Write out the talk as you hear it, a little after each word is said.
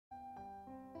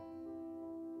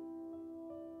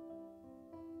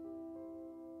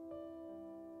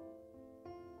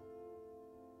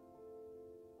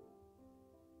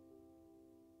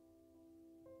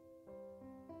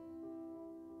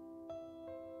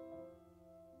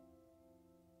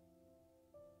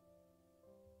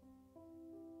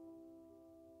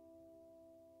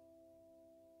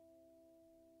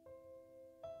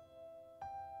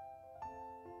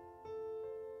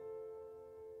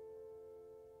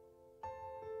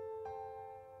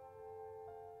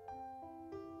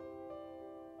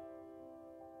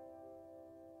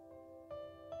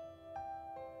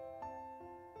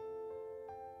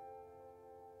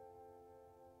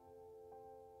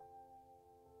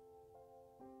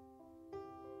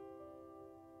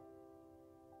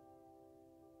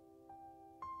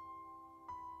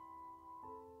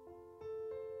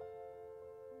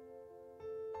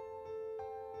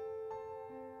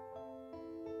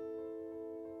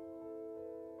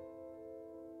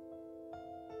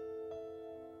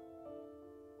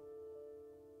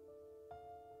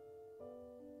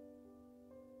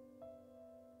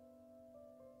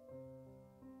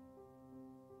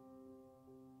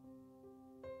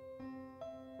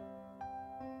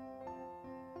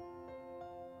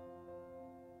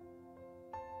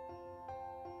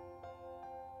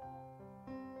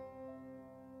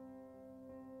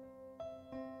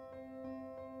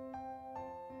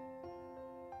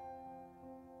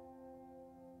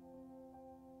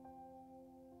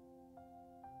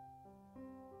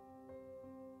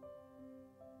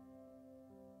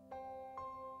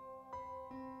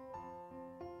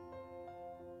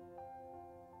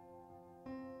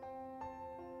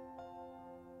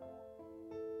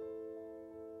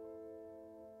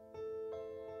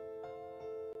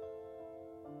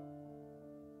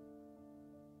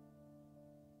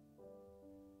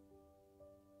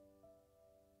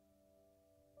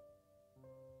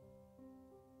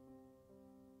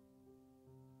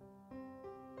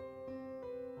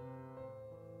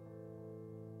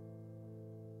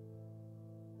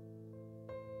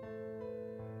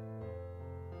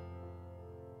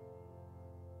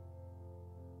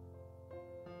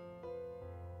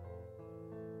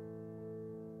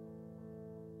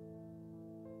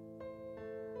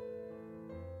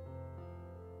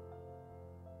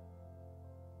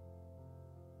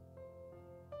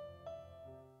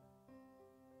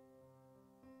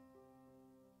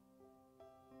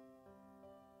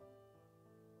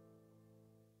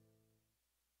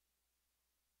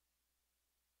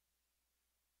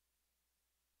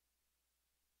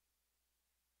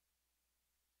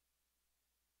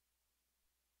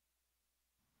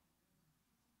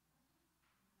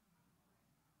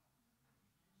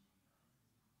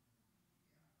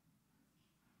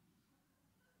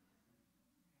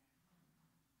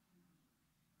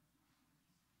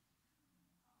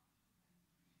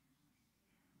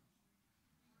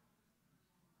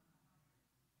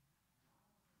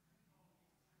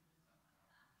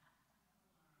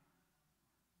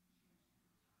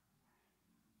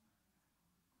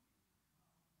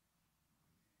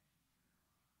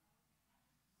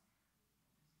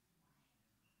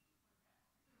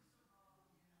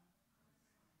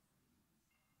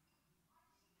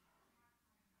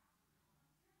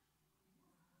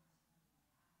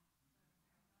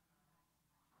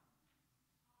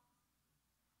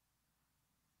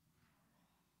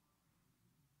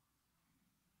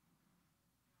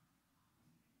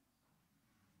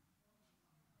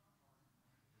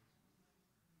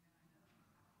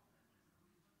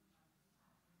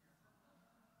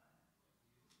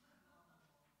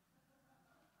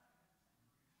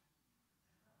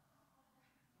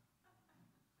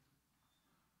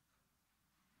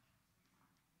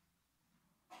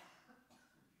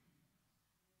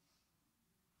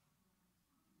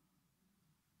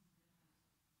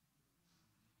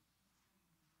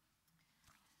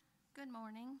Good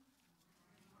morning.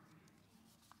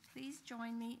 Please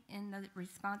join me in the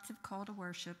responsive call to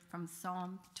worship from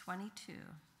Psalm 22.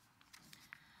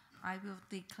 I will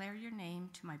declare your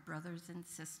name to my brothers and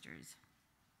sisters.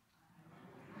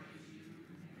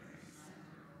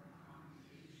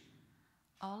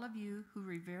 All of you who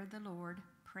revere the Lord,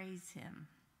 praise him.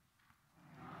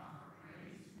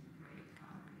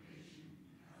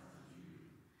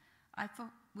 I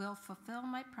will fulfill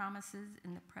my promises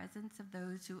in the presence of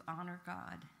those who honor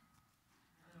God.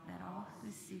 Let all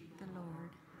who seek the Lord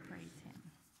praise him.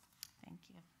 Thank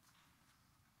you.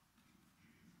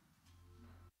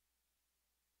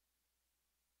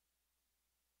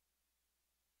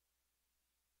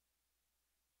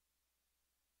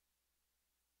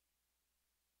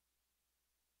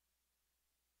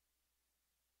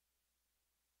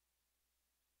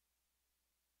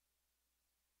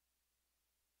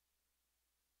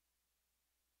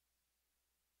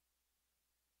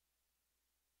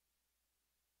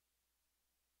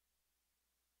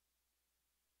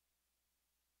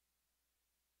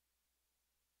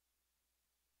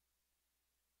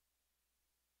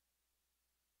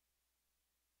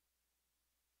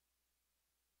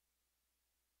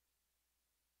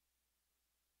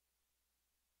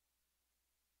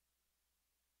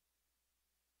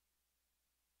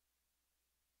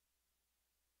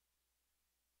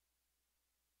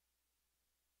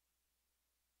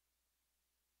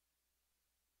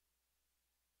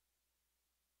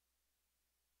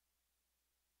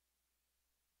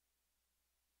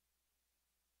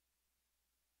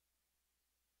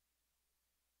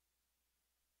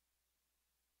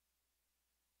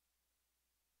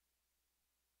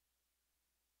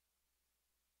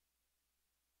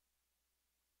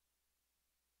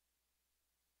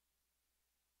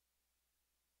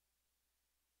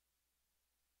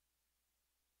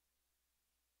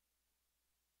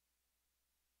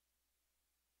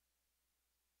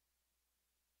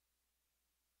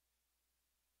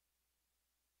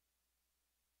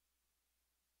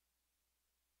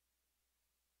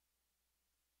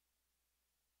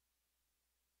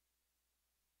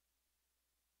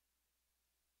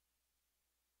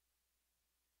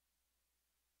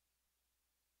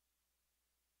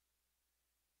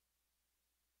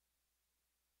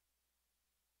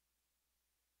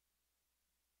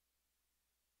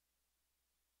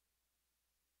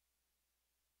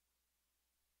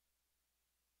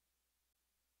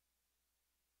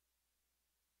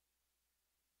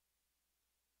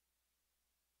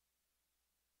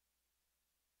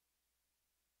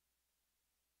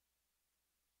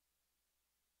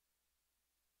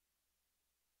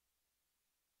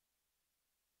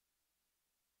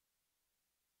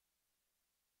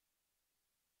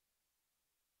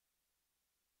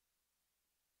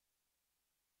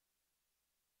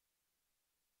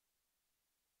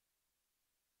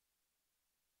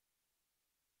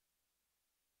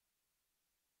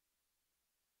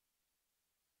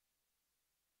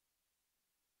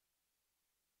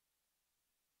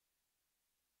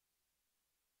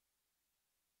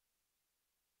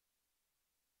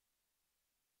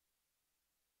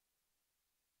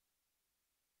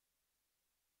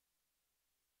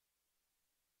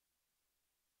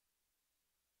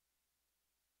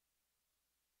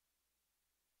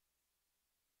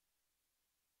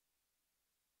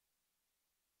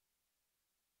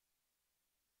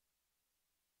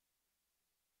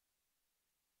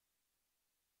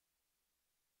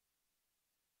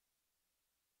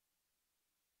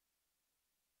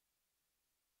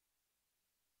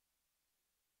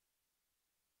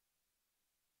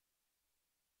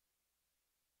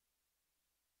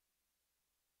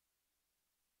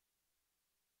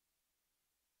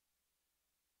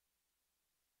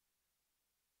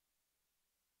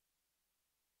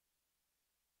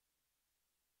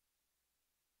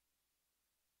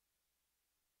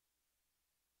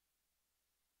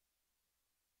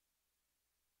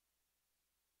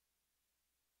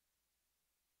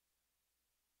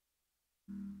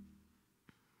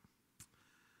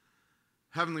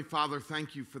 Heavenly Father,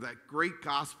 thank you for that great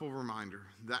gospel reminder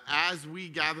that as we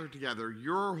gather together,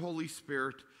 your Holy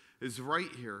Spirit is right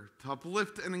here to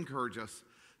uplift and encourage us,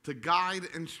 to guide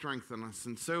and strengthen us.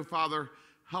 And so, Father,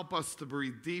 help us to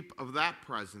breathe deep of that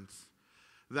presence,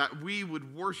 that we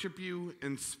would worship you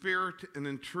in spirit and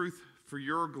in truth for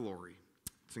your glory.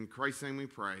 It's in Christ's name we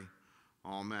pray.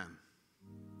 Amen.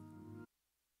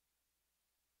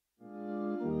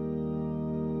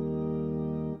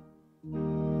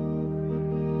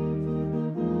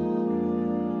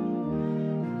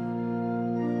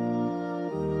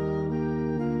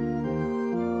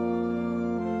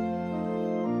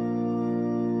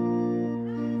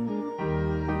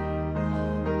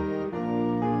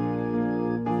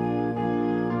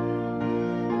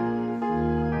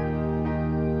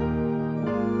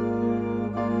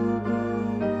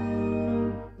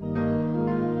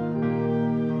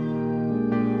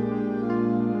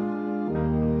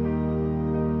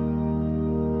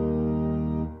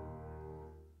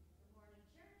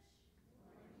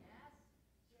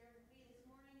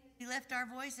 We lift our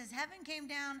voices. Heaven came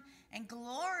down and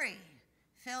glory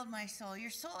filled my soul. Your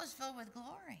soul is filled with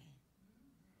glory.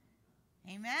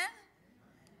 Amen?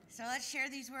 So let's share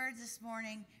these words this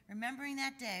morning, remembering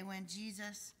that day when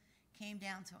Jesus came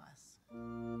down to us.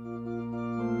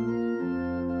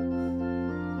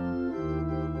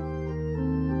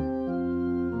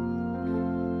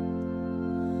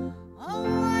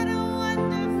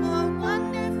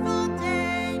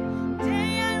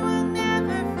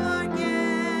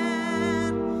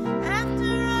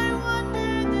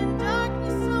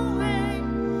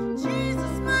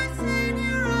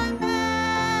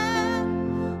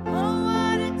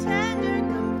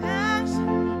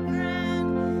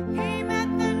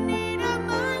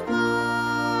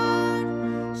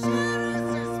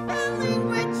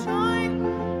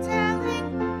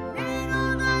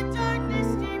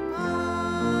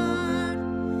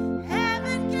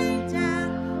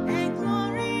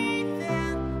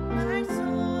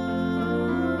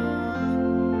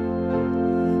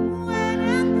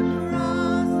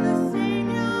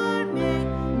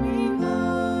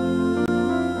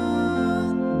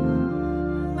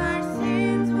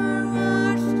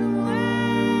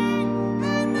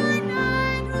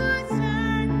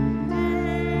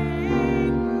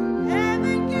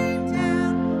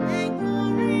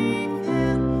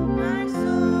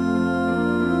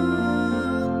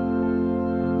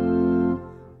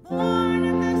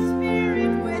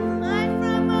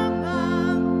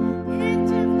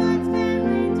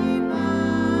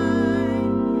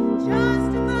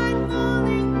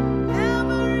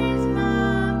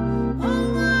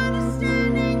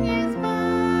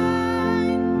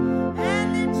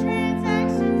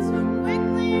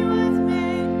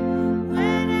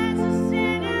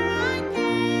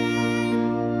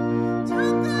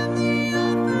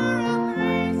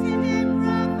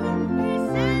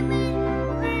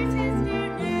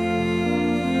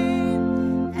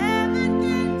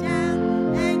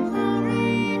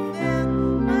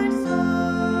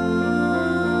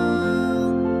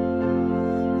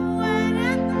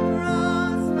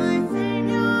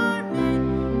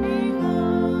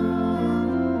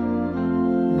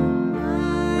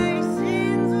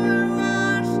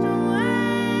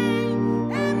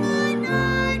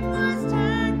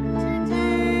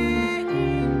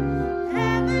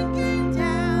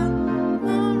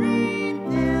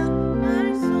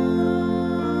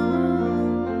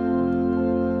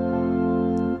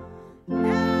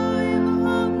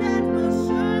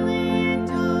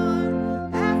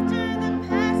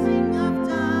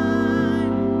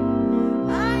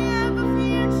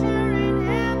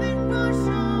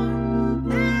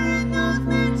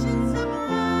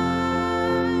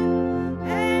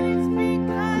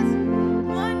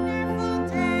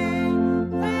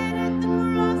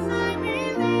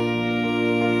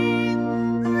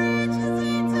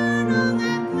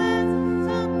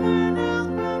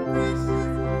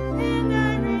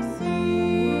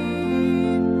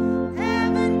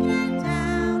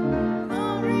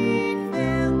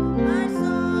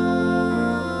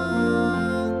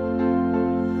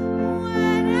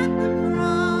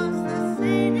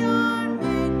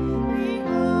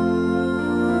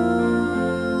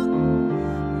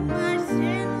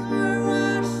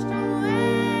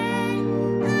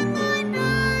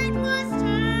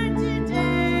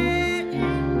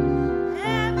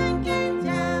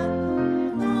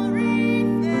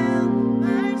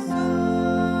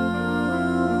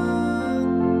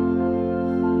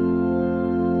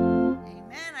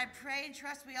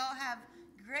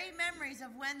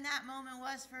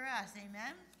 For us,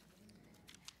 amen?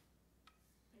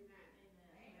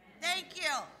 Thank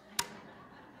you.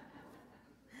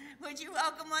 Would you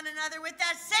welcome one another with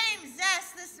that same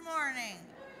zest this morning?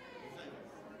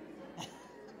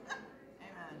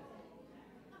 Amen.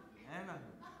 Amen.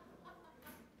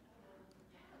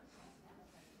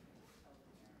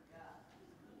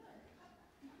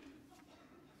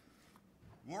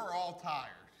 We're all tired.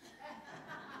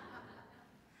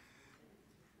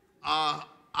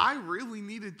 I really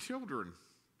needed children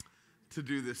to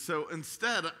do this. So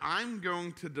instead, I'm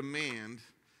going to demand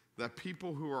that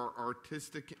people who are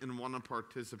artistic and want to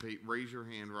participate raise your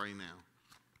hand right now.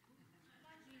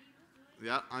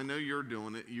 Yeah, I know you're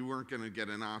doing it. You weren't going to get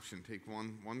an option. Take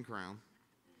one crown.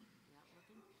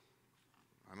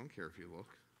 I don't care if you look.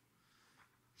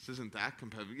 This isn't that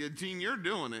competitive. Yeah, Gene, you're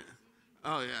doing it.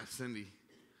 Oh, yeah, Cindy.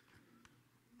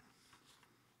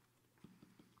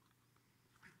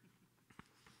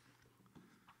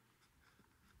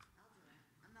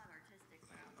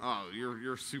 Oh,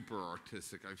 you're super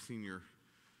artistic. I've seen your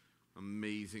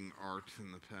amazing art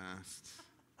in the past.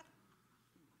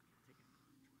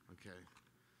 Okay.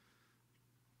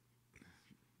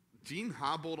 Gene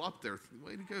hobbled up there.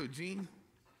 Way to go, Gene.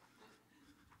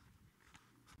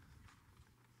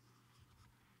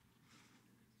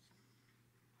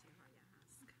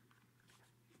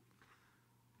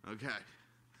 Okay.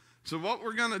 So what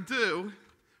we're going to do,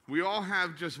 we all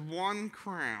have just one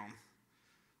crown.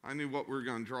 I knew what we were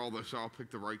going to draw, though, so I'll pick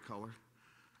the right color.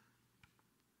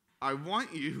 I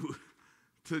want you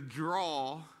to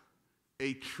draw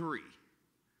a tree.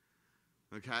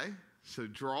 Okay? So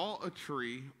draw a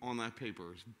tree on that paper,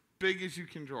 as big as you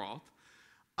can draw it.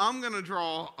 I'm going to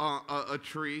draw a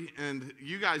tree, and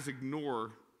you guys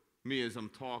ignore me as I'm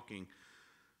talking.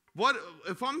 What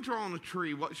if I'm drawing a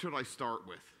tree, what should I start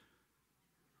with?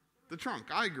 The trunk,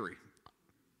 I agree.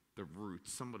 The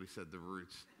roots, somebody said the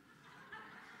roots.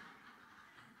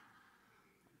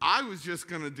 I was just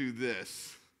going to do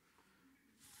this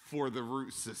for the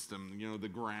root system, the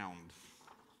ground.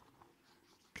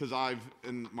 Because I've,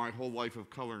 in my whole life of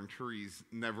coloring trees,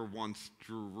 never once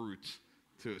drew roots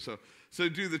to it. So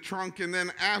do the trunk, and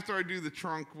then after I do the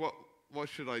trunk, what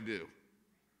should I do?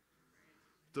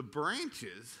 The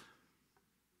branches,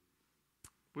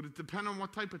 would it depend on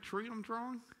what type of tree I'm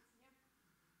drawing?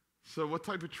 So what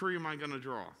type of tree am I going to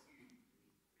draw?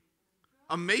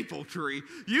 A maple tree.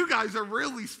 You guys are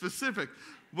really specific.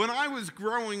 When I was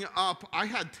growing up, I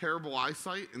had terrible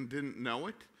eyesight and didn't know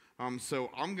it. So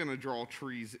I'm going to draw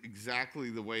trees exactly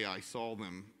the way I saw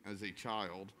them as a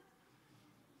child.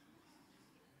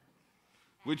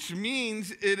 Which means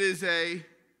it is a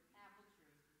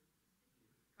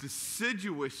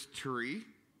deciduous tree,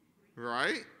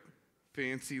 right?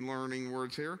 Fancy learning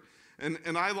words here.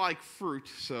 And I like fruit,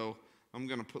 so I'm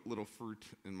going to put little fruit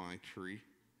in my tree.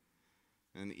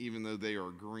 And even though they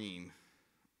are green,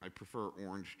 I prefer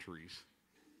orange trees.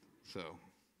 So,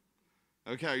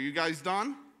 okay, are you guys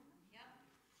done?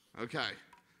 Yep. Okay.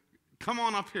 Come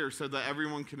on up here so that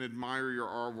everyone can admire your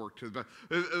artwork to the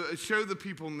back. Show the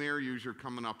people near you as you're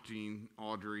coming up, Gene,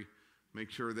 Audrey.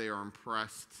 Make sure they are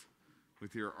impressed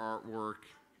with your artwork.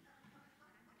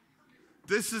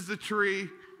 This is the tree.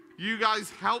 You guys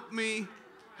help me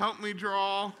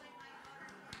draw.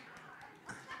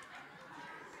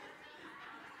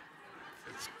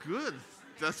 It's good.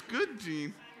 That's good,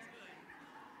 Gene.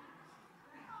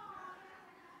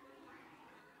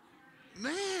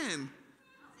 Man.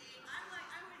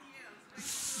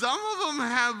 Some of them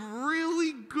have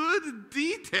really good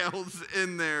details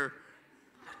in there.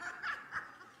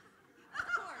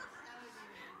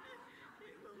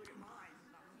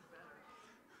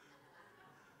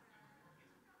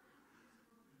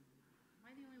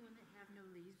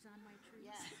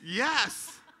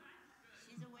 Yes.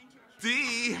 She's a winter tree.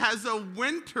 Dee has a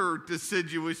winter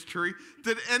deciduous tree.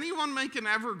 Did anyone make an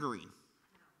evergreen?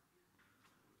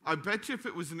 I bet you if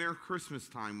it was near Christmas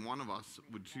time, one of us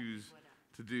would choose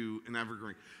to do an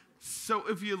evergreen. So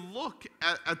if you look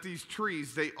at these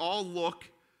trees, they all look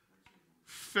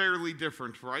fairly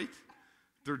different, right?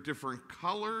 They're different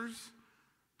colors.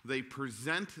 They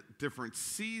present different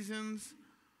seasons.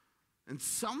 And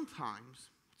sometimes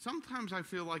I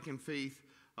feel like in faith,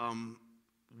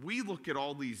 we look at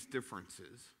all these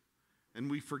differences and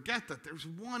we forget that there's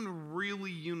one really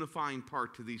unifying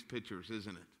part to these pictures,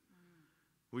 isn't it?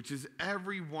 Which is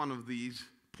every one of these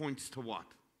points to what?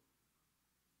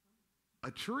 A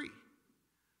tree.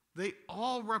 They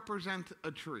all represent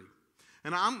a tree.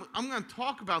 And I'm going to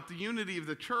talk about the unity of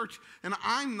the church, and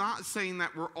I'm not saying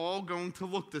that we're all going to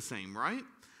look the same, right?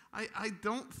 I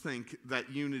don't think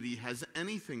that unity has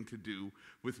anything to do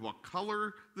with what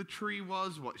color the tree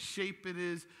was, what shape it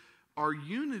is. Our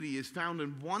unity is found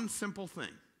in one simple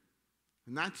thing,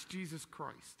 and that's Jesus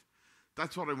Christ.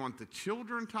 That's what I want the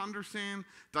children to understand.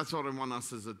 That's what I want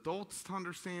us as adults to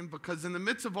understand, because in the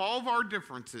midst of all of our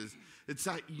differences, it's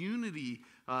that unity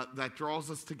that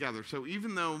draws us together. So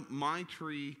even though my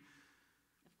tree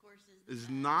Of course, is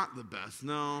not the best,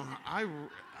 no,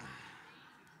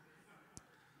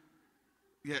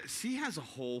 yeah, she has a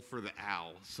hole for the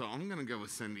owl, so I'm going to go with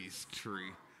Cindy's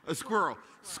tree. A squirrel.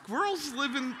 Squirrels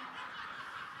live in...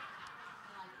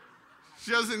 She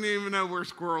doesn't even know where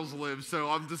squirrels live, so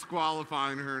I'm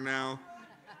disqualifying her now.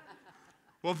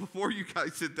 Well, before you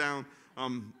guys sit down,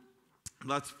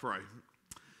 let's pray.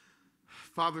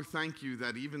 Father, thank you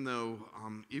that even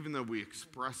though we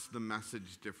express the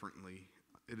message differently,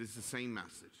 it is the same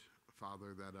message,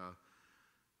 Father,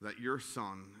 that your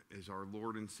Son is our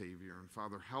Lord and Savior. And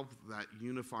Father, help that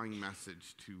unifying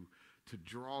message to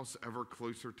draw us ever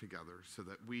closer together so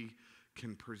that we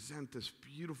can present this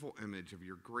beautiful image of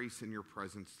your grace and your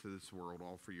presence to this world,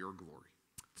 all for your glory.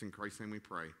 It's in Christ's name we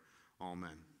pray. Amen.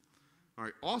 All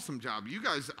right, awesome job. You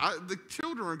guys, the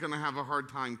children are going to have a hard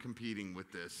time competing with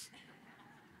this.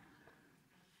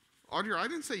 Audrey, I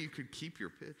didn't say you could keep your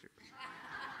picture.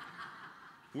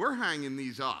 We're hanging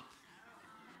these up.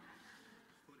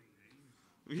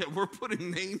 Yeah, we're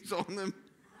putting names on them.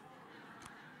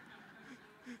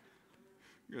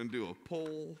 We're going to do a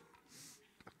poll.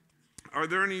 Are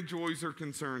there any joys or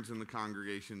concerns in the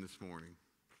congregation this morning?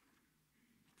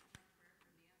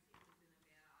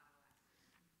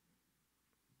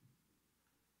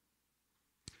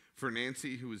 For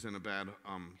Nancy, who was in a bad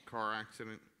car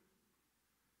accident.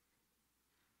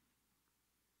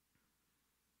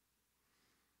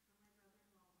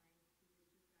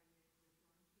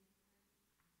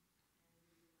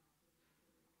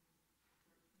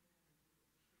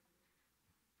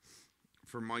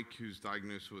 For Mike, who's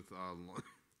diagnosed with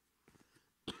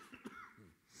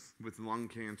with lung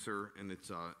cancer, and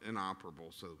it's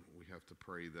inoperable, so we have to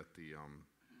pray that the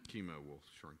chemo will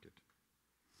shrink it.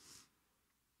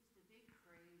 Just a big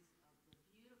praise of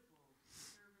the beautiful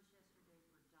service yesterday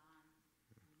for Don,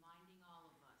 reminding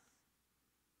all of us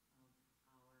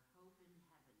of our hope in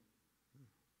heaven.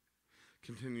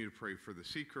 Continue to pray for the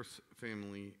Seacrest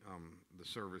family. The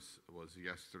service was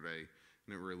yesterday,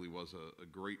 and it really was a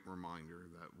great reminder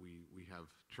that we have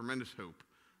tremendous hope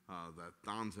that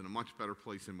Don's in a much better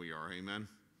place than we are. Amen?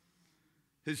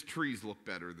 His trees look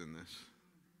better than this.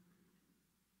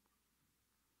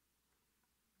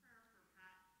 Prayer for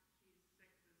Pat. She's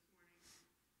sick this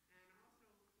morning. And also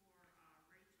for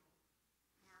Rachel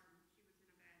Martin. She was in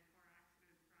a bad car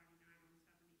accident Friday night on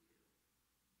 72. She had to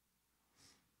go to the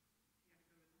hospital, but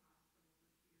she is home.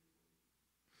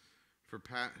 For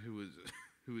Pat, who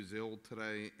is ill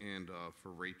today, and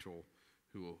for Rachel,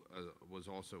 who was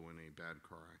also in a bad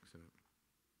car accident.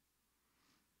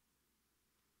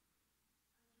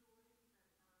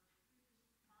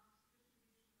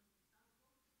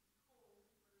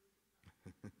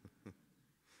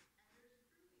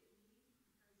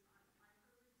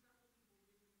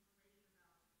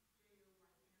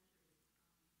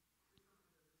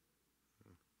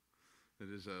 It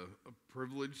is a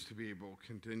privilege to be able to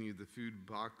continue the food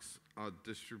box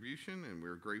distribution, and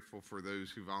we're grateful for those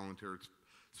who volunteered,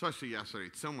 especially yesterday.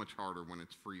 It's so much harder when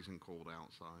it's freezing cold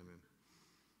outside. And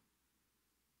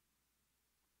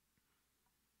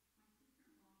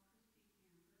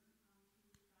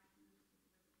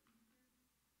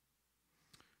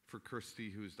for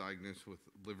Christy, who is diagnosed with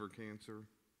liver cancer.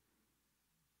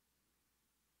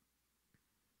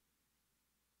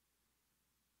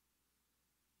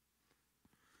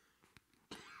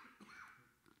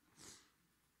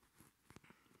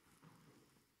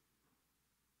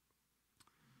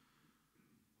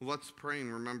 Let's pray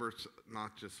and remember it's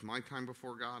not just my time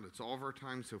before God, it's all of our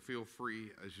time, so feel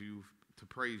free to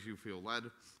pray as you feel led.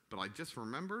 But I just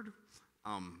remembered,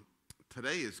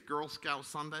 today is Girl Scout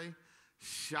Sunday.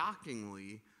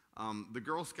 Shockingly, the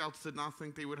Girl Scouts did not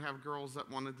think they would have girls that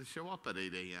wanted to show up at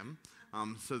 8 a.m.,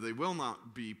 so they will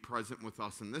not be present with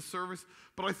us in this service.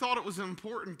 But I thought it was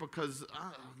important because,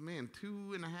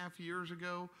 2.5 years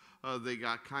ago, they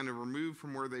got kind of removed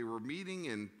from where they were meeting,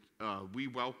 and we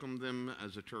welcomed them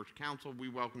as a church council. We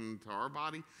welcomed them to our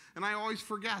body. And I always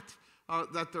forget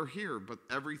that they're here. But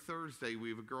every Thursday, we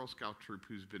have a Girl Scout troop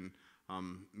who's been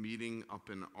meeting up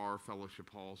in our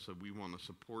fellowship hall. So we want to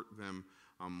support them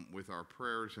with our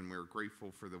prayers. And we're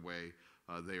grateful for the way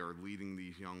they are leading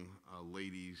these young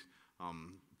ladies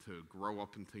to grow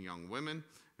up into young women.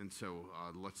 And so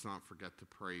let's not forget to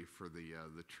pray for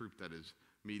the troop that is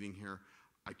meeting here.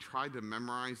 I tried to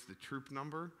memorize the troop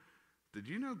number. Did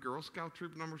you know Girl Scout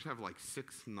troop numbers have like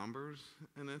 6 numbers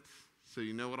in it? So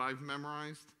you know what I've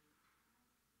memorized?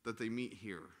 That they meet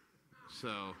here.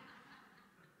 So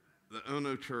the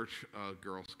Ono Church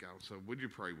Girl Scouts. So would you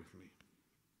pray with me?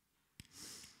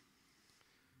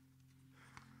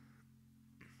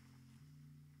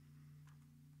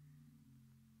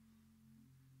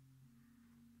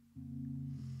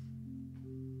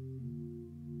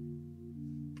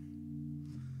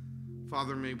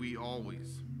 Father, may we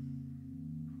always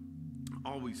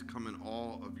come in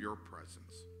awe of your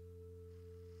presence.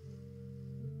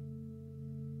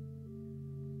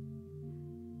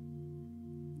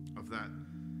 Of that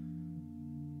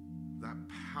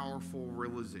powerful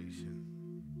realization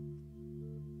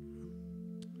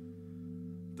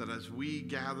that as we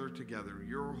gather together,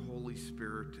 your Holy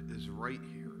Spirit is right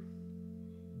here.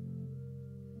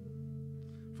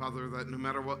 Father, that no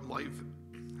matter what life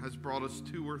has brought us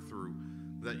to or through,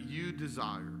 that you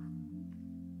desire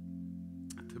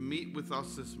to meet with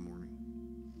us this morning,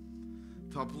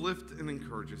 to uplift and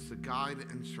encourage us, to guide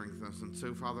and strengthen us. And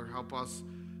so, Father, help us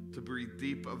to breathe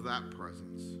deep of that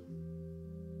presence.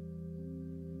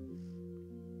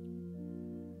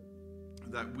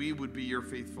 that we would be your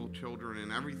faithful children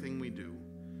in everything we do,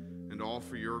 and all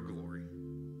for your glory.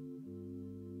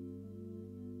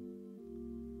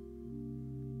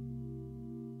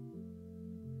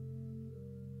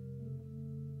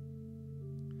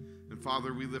 And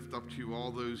Father, we lift up to you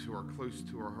all those who are close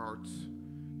to our hearts,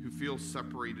 who feel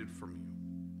separated from you.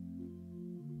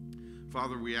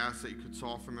 Father, we ask that you could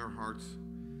soften their hearts,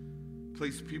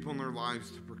 place people in their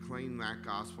lives to proclaim that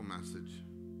gospel message,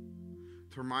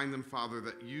 to remind them, Father,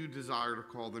 that you desire to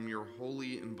call them your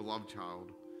holy and beloved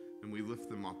child, and we lift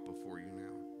them up before you now.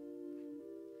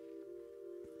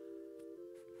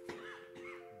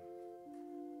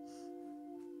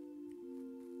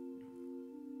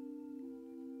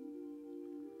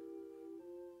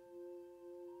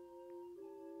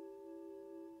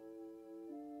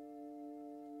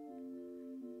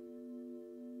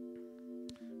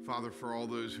 Father, for all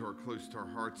those who are close to our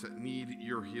hearts that need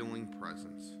your healing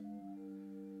presence,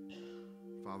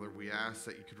 Father, we ask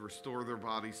that you could restore their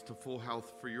bodies to full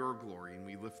health for your glory, and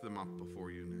we lift them up before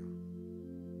you now.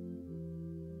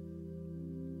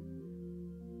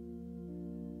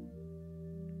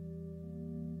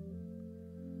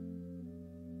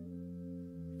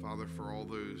 Father, for all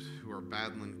those who are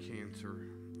battling cancer,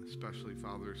 especially,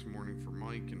 Father, this morning for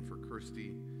Mike and for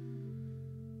Christy,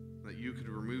 that you could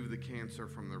remove the cancer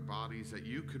from their bodies, that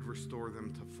you could restore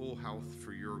them to full health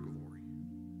for your glory.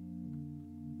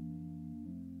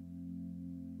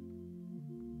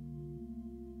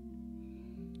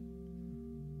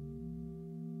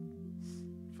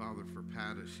 Father, for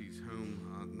Pat, as she's home,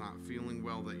 not feeling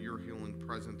well, that your healing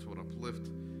presence would uplift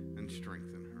and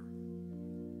strengthen her.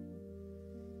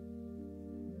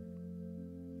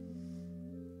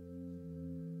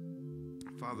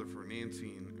 Father, for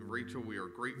Nancy and Rachel, we are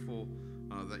grateful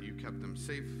that you kept them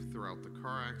safe throughout the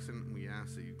car accident. We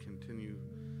ask that you continue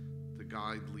to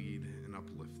guide, lead, and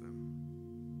uplift them.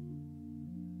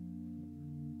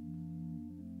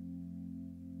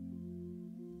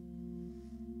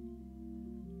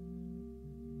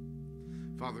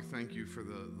 Father, thank you for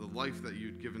the life that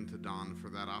you'd given to Don, for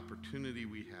that opportunity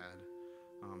we had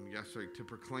yesterday to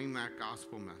proclaim that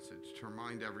gospel message, to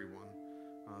remind everyone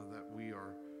that we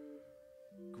are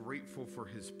grateful for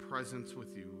his presence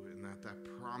with you, and that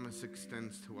promise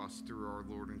extends to us through our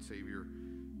Lord and Savior,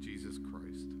 Jesus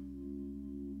Christ.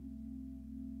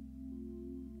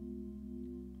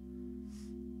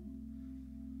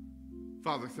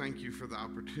 Father, thank you for the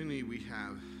opportunity we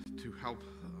have to help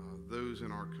those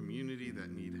in our community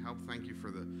that need help. Thank you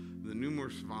for the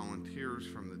numerous volunteers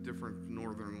from the different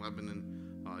Northern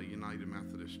Lebanon United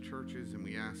Methodist churches, and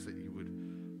we ask that you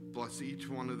would bless each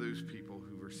one of those people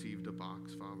who received a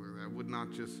box, Father, that would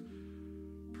not just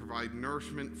provide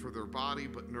nourishment for their body,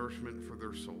 but nourishment for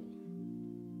their soul.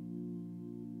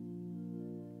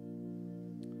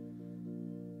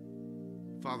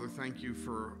 Father, thank you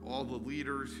for all the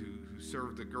leaders who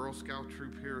serve the Girl Scout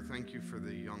troop here. Thank you for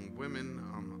the young women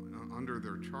under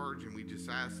their charge, and we just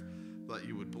ask that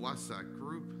you would bless that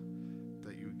group,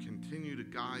 that you would continue to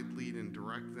guide, lead, and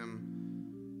direct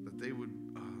them, that they would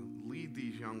lead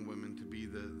these young women to be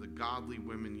the godly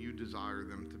women you desire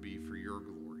them to be for your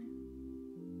glory.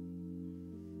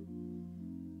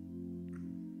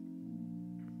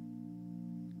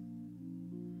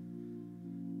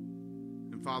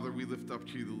 And Father, we lift up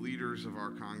to you the leaders of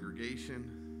our congregation,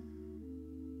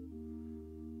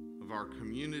 of our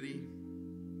community,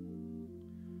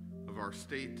 of our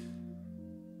state,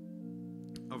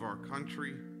 of our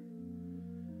country,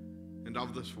 and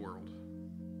of this world.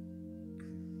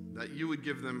 That you would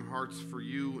give them hearts for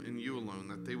you and you alone,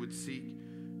 that they would seek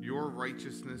your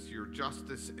righteousness, your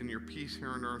justice, and your peace here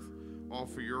on earth, all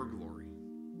for your glory.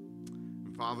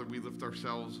 And Father, we lift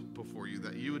ourselves before you,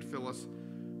 that you would fill us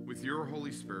with your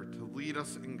Holy Spirit to lead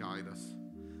us and guide us,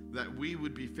 that we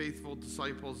would be faithful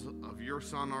disciples of your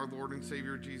Son, our Lord and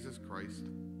Savior, Jesus Christ,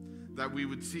 that we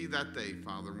would see that day,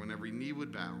 Father, when every knee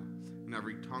would bow and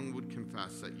every tongue would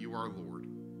confess that you are Lord.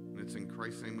 And it's in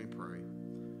Christ's name we pray.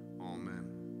 Amen.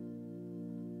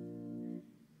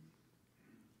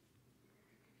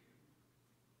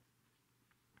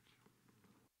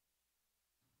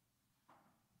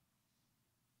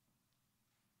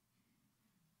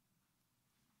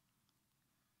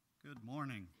 Good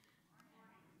morning.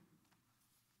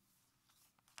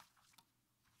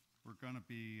 We're going to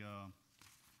be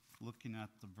looking at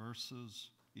the verses,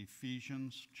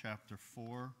 Ephesians chapter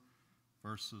 4,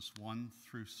 verses 1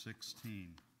 through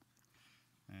 16.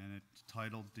 And it's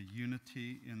titled, The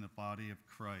Unity in the Body of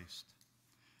Christ.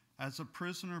 As a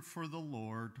prisoner for the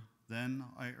Lord, then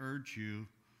I urge you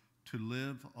to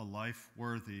live a life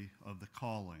worthy of the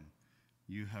calling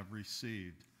you have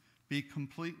received, Be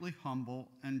completely humble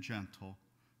and gentle.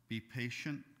 Be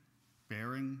patient,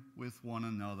 bearing with one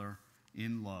another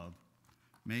in love.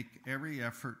 Make every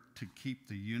effort to keep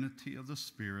the unity of the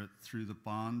Spirit through the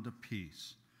bond of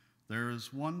peace. There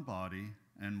is one body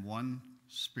and one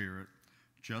Spirit,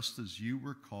 just as you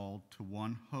were called to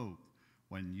one hope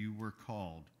when you were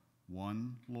called.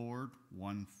 One Lord,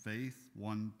 one faith,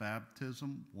 one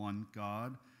baptism, one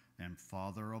God and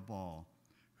Father of all,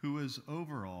 who is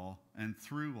over all and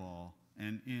through all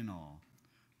and in all.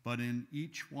 But in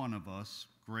each one of us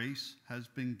grace has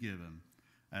been given,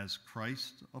 as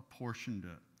Christ apportioned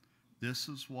it. This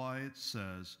is why it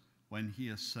says, when he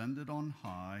ascended on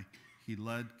high, he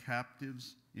led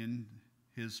captives in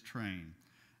his train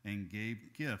and gave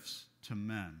gifts to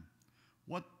men.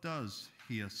 What does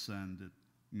he ascended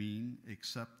mean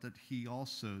except that he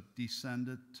also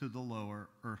descended to the lower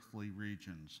earthly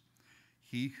regions?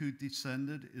 He who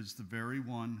descended is the very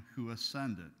one who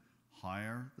ascended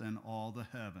higher than all the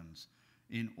heavens,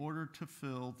 in order to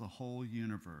fill the whole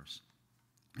universe.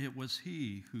 It was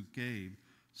he who gave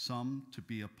some to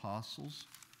be apostles,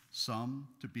 some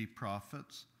to be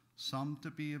prophets, some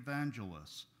to be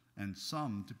evangelists, and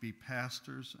some to be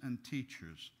pastors and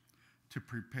teachers, to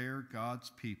prepare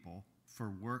God's people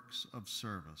for works of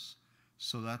service,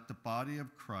 so that the body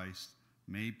of Christ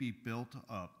may be built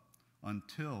up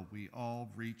until we all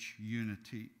reach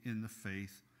unity in the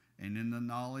faith and in the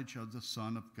knowledge of the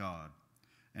Son of God,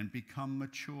 and become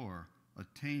mature,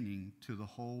 attaining to the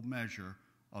whole measure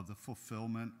of the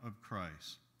fulfillment of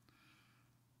Christ.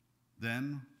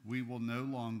 Then we will no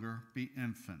longer be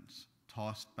infants,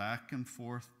 tossed back and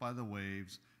forth by the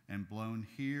waves and blown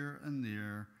here and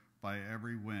there by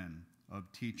every wind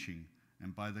of teaching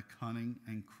and by the cunning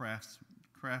and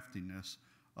craftiness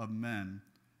of men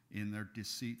in their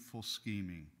deceitful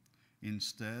scheming.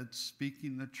 Instead,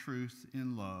 speaking the truth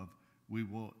in love, we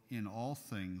will in all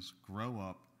things grow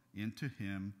up into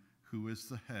him who is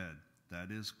the head,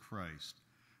 that is Christ.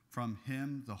 From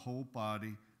him the whole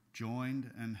body, joined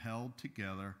and held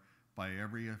together by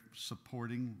every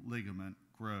supporting ligament,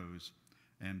 grows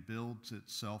and builds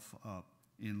itself up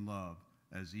in love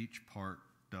as each part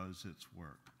does its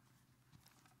work.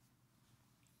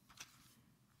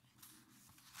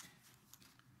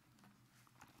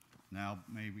 Now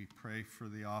may we pray for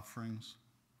the offerings.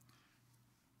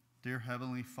 Dear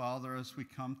Heavenly Father, as we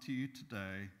come to you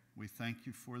today, we thank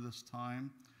you for this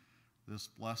time, this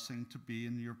blessing to be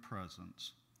in your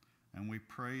presence. And we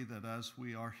pray that as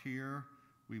we are here,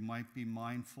 we might be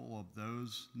mindful of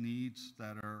those needs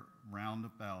that are round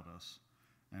about us.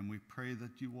 And we pray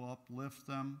that you will uplift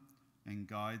them and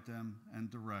guide them and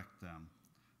direct them,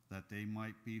 that they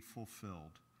might be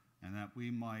fulfilled, and that we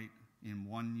might, in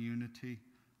one unity,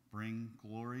 bring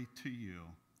glory to you.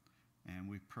 And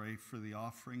we pray for the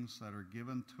offerings that are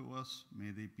given to us.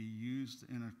 May they be used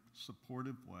in a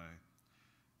supportive way.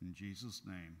 In Jesus'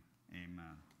 name,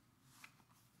 amen.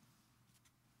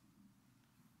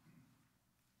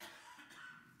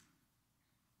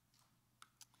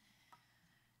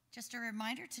 Just a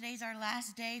reminder, today's our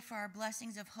last day for our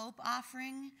Blessings of Hope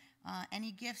offering.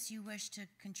 Any gifts you wish to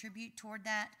contribute toward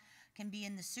that can be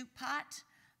in the soup pot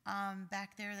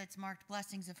back there that's marked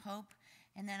Blessings of Hope.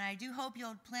 And then I do hope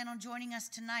you'll plan on joining us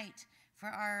tonight for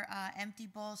our Empty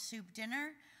Bowl Soup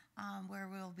Dinner, where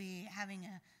we'll be having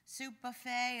a soup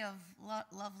buffet of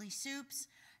lovely soups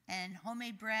and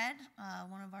homemade bread.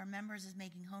 One of our members is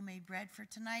making homemade bread for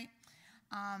tonight.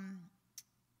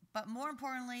 But more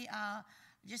importantly,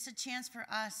 just a chance for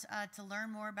us to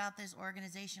learn more about this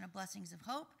organization of Blessings of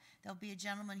Hope. There'll be a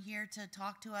gentleman here to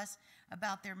talk to us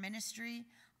about their ministry.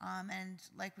 And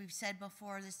like we've said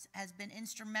before, this has been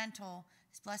instrumental,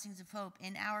 this Blessings of Hope,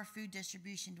 in our food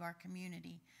distribution to our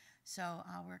community. So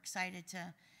we're excited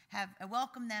to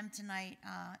welcome them tonight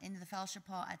into the fellowship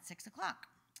hall at 6 o'clock.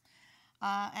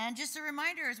 And just a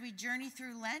reminder, as we journey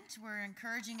through Lent, we're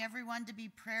encouraging everyone to be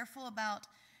prayerful about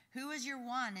who is your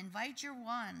one. Invite your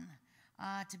one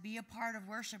to be a part of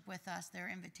worship with us. There are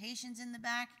invitations in the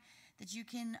back that you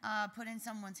can put in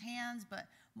someone's hands, but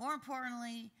more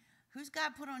importantly, who's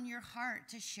God put on your heart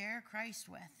to share Christ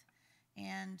with?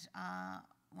 And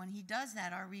when he does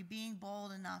that, are we being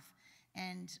bold enough,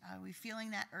 and are we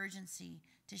feeling that urgency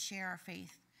to share our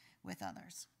faith with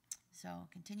others? So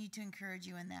continue to encourage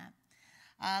you in that.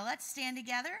 Let's stand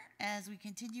together as we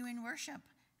continue in worship.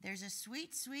 There's a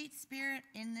sweet, sweet spirit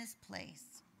in this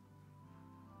place.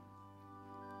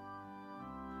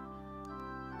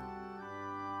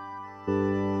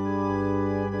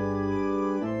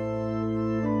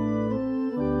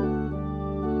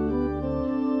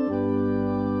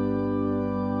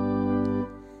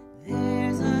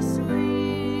 There's a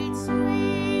sweet,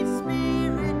 sweet spirit.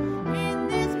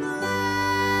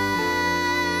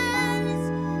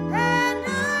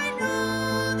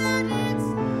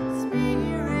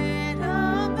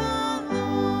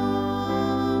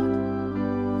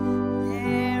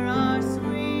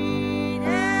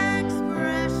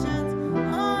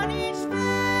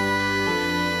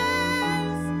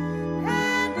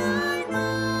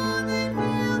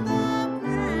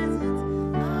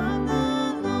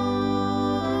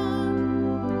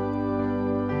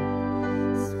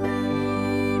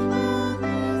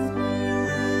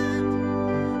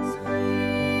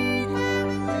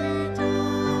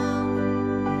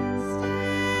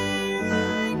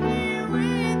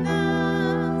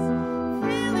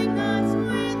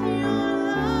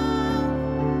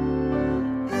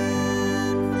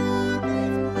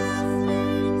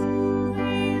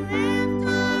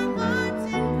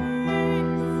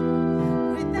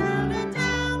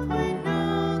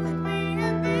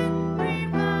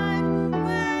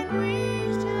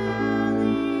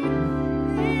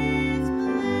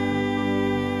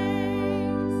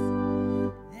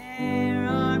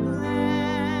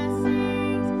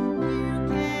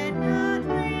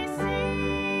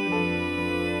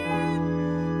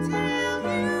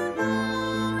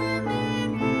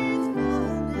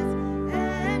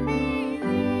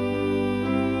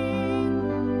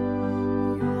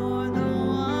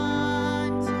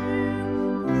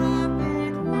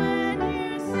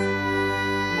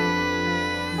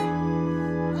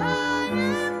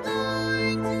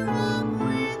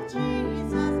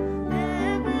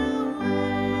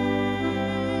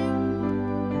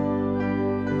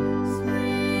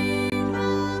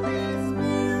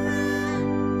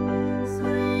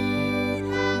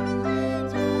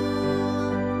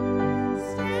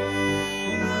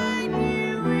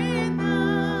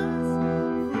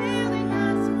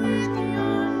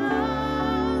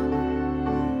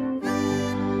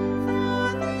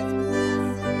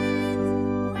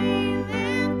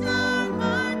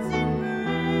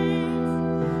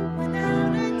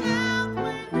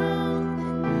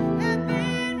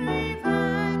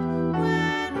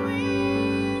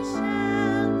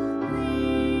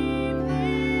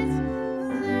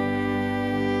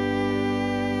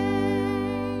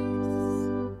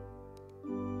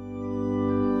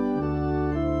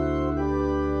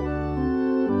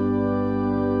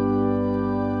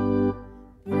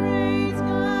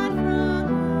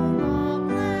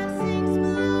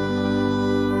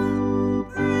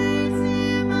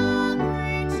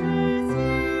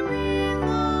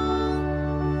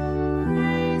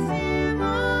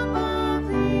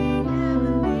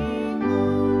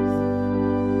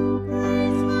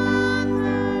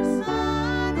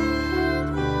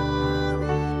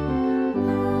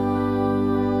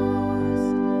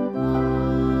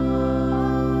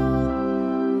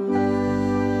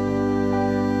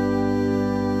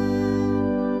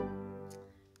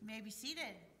 may be seated.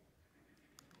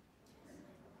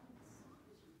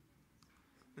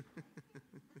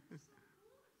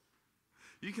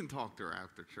 You can talk to her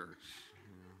after church.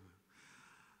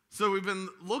 So we've been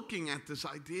looking at this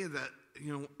idea that,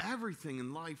 everything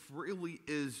in life really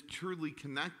is truly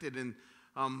connected. And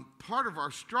part of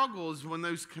our struggle is when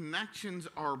those connections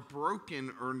are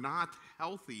broken or not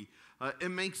healthy. It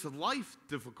makes life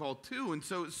difficult too. And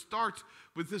so it starts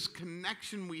with this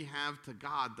connection we have to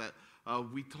God, that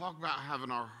we talk about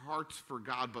having our hearts for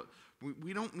God, but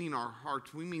we don't mean our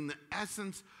hearts. We mean the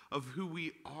essence of who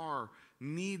we are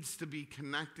needs to be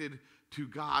connected to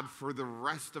God for the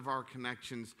rest of our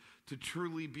connections to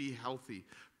truly be healthy.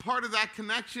 Part of that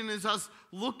connection is us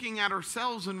looking at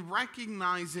ourselves and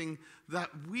recognizing that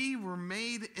we were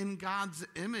made in God's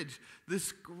image.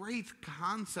 This great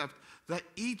concept that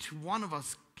each one of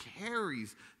us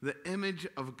carries the image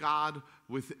of God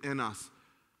within us.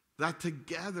 That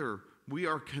together we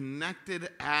are connected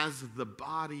as the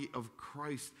body of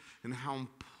Christ, and how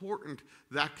important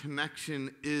that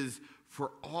connection is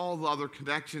for all the other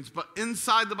connections. But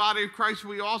inside the body of Christ,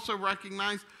 we also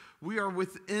recognize we are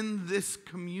within this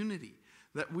community,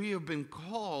 that we have been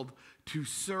called to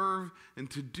serve and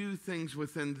to do things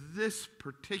within this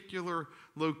particular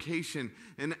location.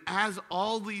 And as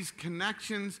all these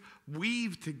connections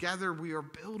weave together, we are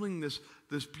building this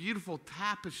beautiful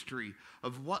tapestry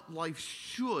of what life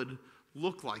should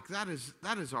look like. That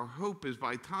is our hope, is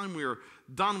by the time we are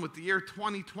done with the year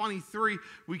 2023,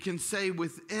 we can say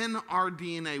within our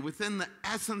DNA, within the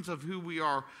essence of who we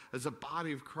are as a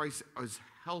body of Christ, as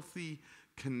healthy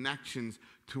connections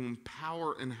to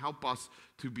empower and help us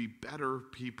to be better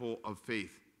people of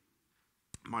faith.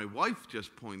 My wife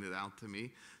just pointed out to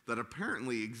me that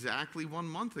apparently exactly 1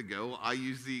 month ago, I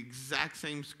used the exact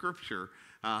same scripture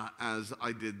as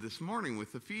I did this morning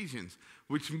with Ephesians,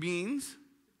 which means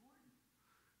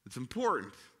it's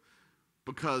important,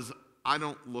 because I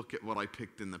don't look at what I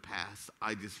picked in the past.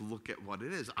 I just look at what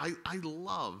it is. I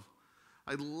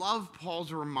love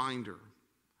Paul's reminder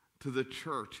to the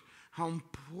church how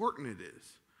important it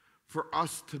is for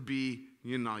us to be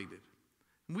united.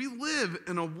 We live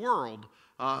in a world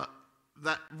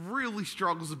that really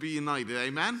struggles to be united.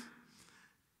 Amen?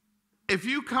 If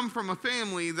you come from a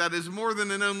family that is more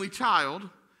than an only child,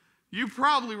 you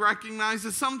probably recognize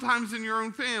that sometimes in your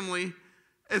own family,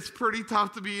 it's pretty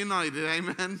tough to be united.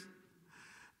 Amen?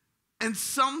 And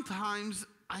sometimes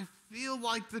I feel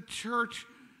like the church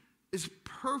is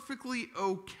perfectly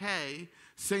okay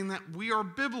saying that we are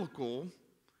biblical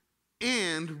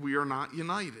and we are not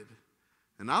united.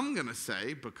 And I'm going to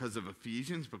say, because of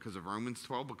Ephesians, because of Romans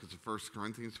 12, because of 1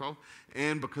 Corinthians 12,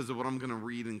 and because of what I'm going to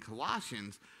read in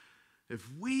Colossians, if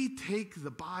we take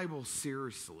the Bible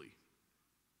seriously,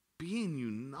 being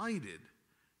united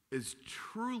is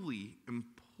truly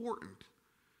important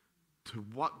to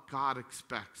what God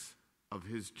expects of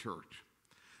his church.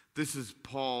 This is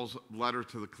Paul's letter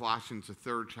to the Colossians, the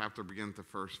 3rd chapter, beginning at the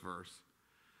 1st verse.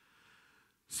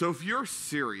 So if you're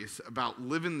serious about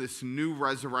living this new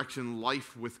resurrection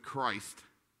life with Christ,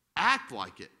 act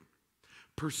like it.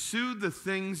 Pursue the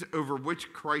things over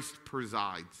which Christ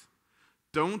presides.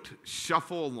 Don't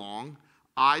shuffle along,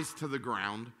 eyes to the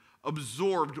ground,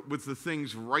 absorbed with the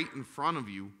things right in front of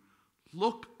you.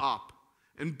 Look up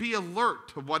and be alert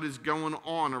to what is going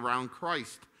on around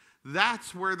Christ.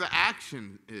 That's where the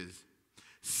action is.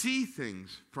 See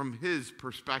things from his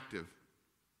perspective.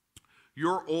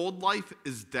 Your old life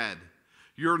is dead.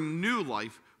 Your new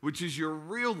life, which is your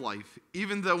real life,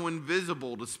 even though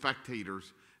invisible to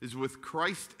spectators, is with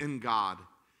Christ in God.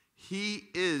 He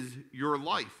is your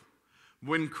life.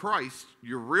 When Christ,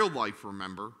 your real life,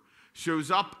 remember,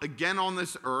 shows up again on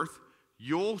this earth,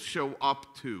 you'll show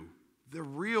up too. The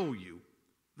real you,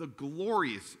 the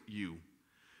glorious you.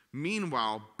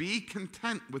 Meanwhile, be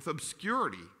content with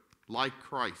obscurity like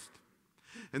Christ.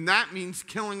 And that means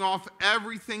killing off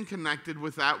everything connected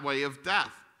with that way of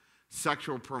death.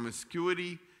 Sexual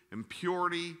promiscuity,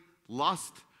 impurity,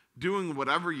 lust, doing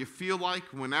whatever you feel like,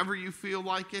 whenever you feel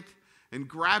like it, and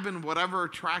grabbing whatever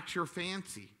attracts your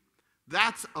fancy.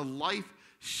 That's a life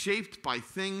shaped by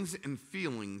things and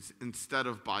feelings instead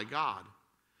of by God.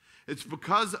 It's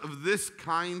because of this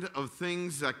kind of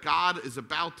things that God is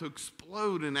about to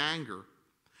explode in anger.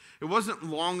 It wasn't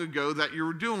long ago that you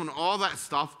were doing all that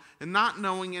stuff and not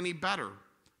knowing any better,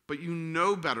 but you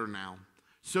know better now.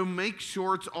 So make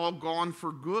sure it's all gone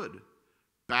for good.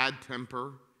 Bad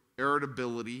temper,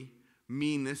 irritability,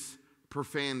 meanness,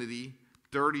 profanity,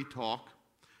 dirty talk.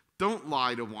 Don't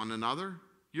lie to one another.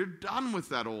 You're done with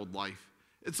that old life.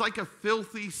 It's like a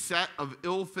filthy set of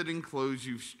ill-fitting clothes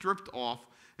you've stripped off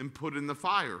and put in the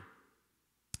fire.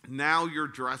 Now you're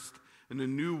dressed in a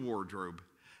new wardrobe.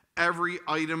 Every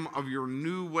item of your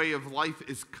new way of life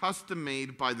is custom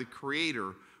made by the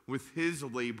Creator with His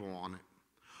label on it.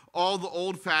 All the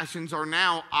old fashions are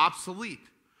now obsolete.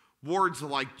 Words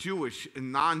like Jewish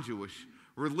and non-Jewish,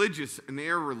 religious and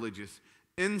irreligious,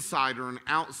 insider and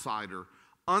outsider,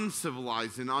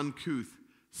 uncivilized and uncouth,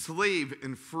 slave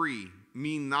and free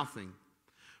mean nothing.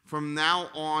 From now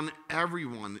on,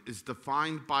 everyone is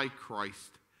defined by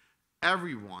Christ.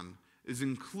 Everyone is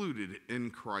included in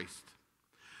Christ.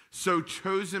 So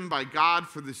chosen by God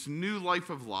for this new life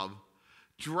of love,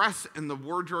 dress in the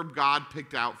wardrobe God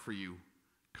picked out for you: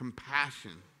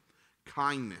 compassion,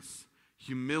 kindness,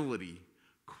 humility,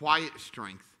 quiet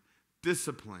strength,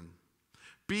 discipline.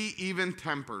 Be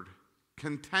even-tempered,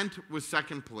 content with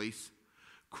second place,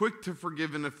 quick to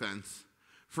forgive an offense.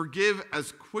 Forgive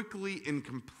as quickly and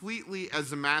completely as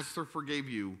the Master forgave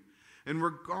you. And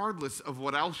regardless of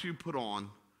what else you put on,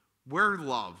 wear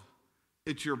love.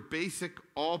 It's your basic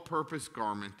all-purpose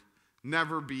garment.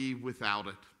 Never be without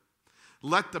it.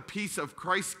 Let the peace of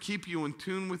Christ keep you in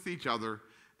tune with each other,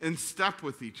 in step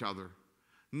with each other.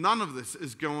 None of this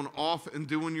is going off and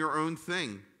doing your own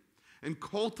thing. And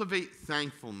cultivate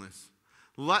thankfulness.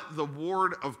 Let the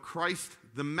word of Christ,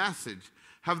 the message,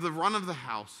 have the run of the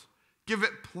house. Give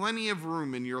it plenty of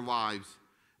room in your lives.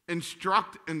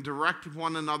 Instruct and direct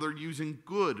one another using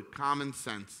good common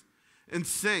sense. And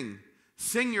sing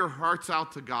your hearts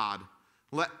out to God.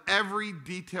 Let every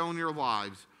detail in your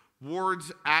lives,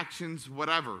 words, actions,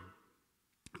 whatever,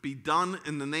 be done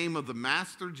in the name of the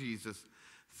Master Jesus,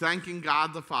 thanking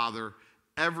God the Father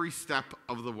every step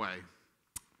of the way.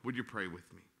 Would you pray with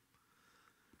me?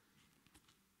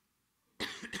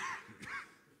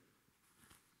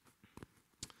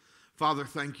 Father,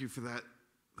 thank you for that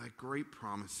great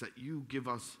promise that you give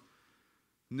us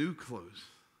new clothes.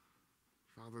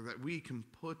 Father, that we can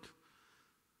put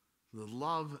the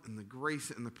love and the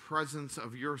grace and the presence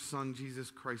of your Son,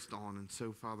 Jesus Christ, on. And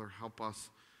so, Father, help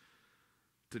us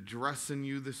to dress in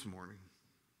you this morning.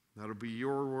 That'll be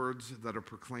your words that are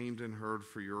proclaimed and heard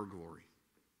for your glory.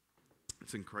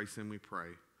 It's in Christ's name we pray.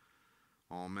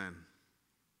 Amen.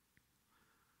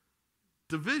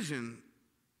 Division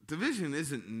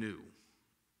isn't new.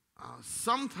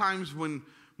 Sometimes when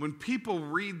people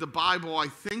read the Bible, I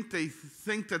think they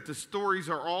think that the stories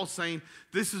are all saying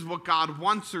this is what God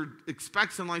wants or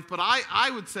expects in life. But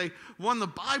I would say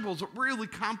the Bible's a really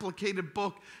complicated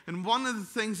book. And one of the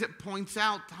things it points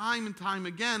out time and time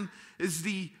again is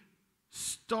the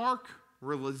stark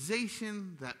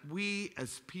realization that we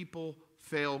as people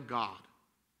fail God.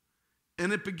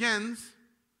 And it begins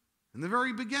in the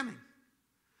very beginning.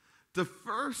 The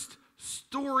first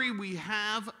story we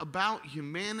have about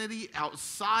humanity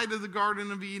outside of the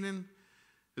Garden of Eden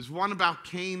is one about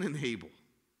Cain and Abel.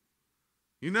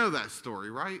 You know that story,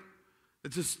 right?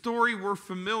 It's a story we're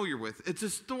familiar with. It's a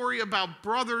story about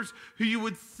brothers who you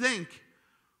would think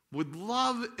would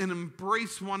love and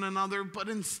embrace one another, but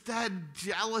instead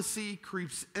jealousy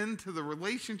creeps into the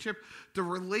relationship. The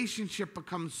relationship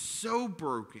becomes so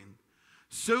broken,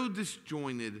 so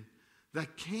disjointed,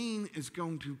 that Cain is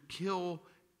going to kill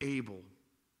Abel.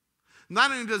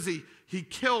 Not only does he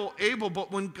kill Abel,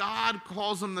 but when God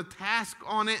calls him the task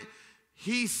on it,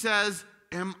 he says,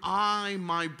 "Am I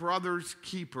my brother's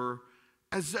keeper?"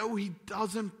 As though he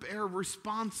doesn't bear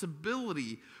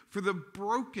responsibility for the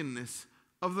brokenness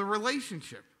of the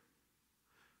relationship.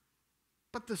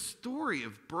 But the story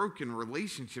of broken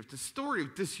relationship, the story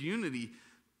of disunity,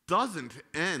 doesn't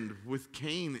end with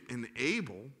Cain and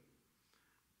Abel.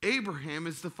 Abraham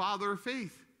is the father of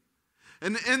faith.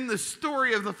 And in the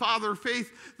story of the father of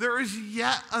faith, there is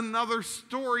yet another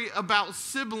story about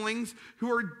siblings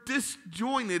who are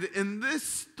disjointed. And this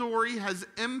story has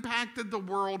impacted the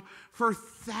world for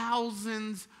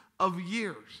thousands of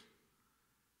years.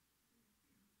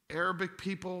 Arabic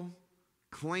people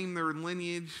claim their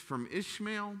lineage from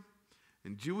Ishmael,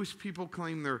 and Jewish people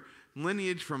claim their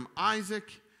lineage from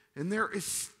Isaac. And there is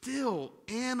still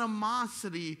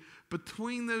animosity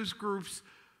between those groups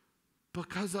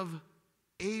because of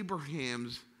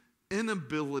Abraham's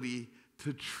inability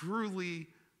to truly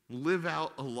live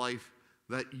out a life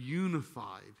that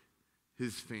unified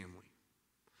his family.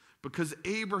 Because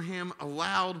Abraham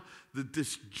allowed the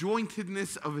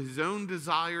disjointedness of his own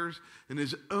desires and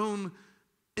his own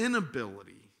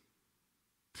inability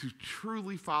to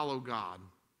truly follow God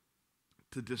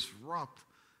to disrupt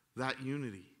that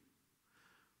unity.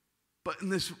 But in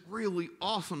this really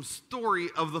awesome story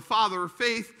of the father of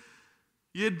faith,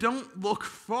 you don't look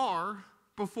far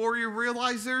before you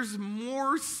realize there's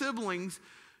more siblings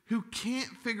who can't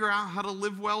figure out how to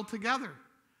live well together.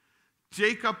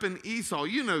 Jacob and Esau.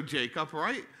 You know Jacob,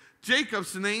 right?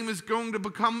 Jacob's name is going to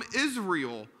become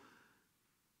Israel.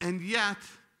 And yet,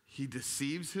 he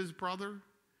deceives his brother.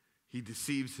 He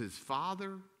deceives his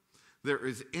father. There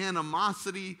is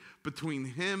animosity between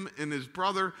him and his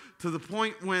brother to the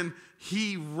point when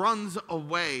he runs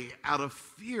away out of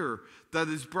fear that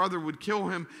his brother would kill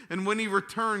him. And when he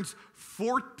returns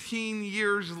 14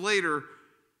 years later,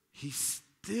 he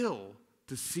still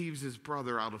deceives his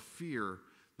brother out of fear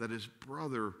that his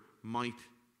brother might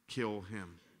kill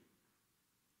him.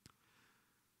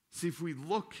 See, if we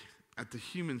look at the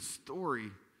human story,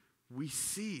 we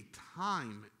see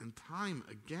time and time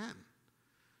again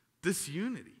this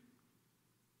unity.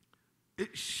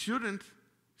 It shouldn't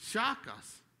shock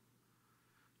us.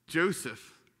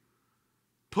 Joseph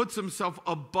puts himself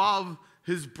above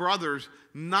his brothers,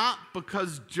 not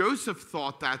because Joseph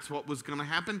thought that's what was going to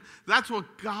happen. That's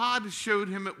what God showed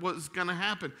him it was going to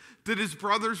happen. Did his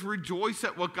brothers rejoice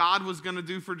at what God was going to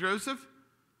do for Joseph?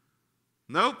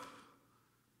 Nope.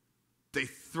 They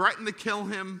threaten to kill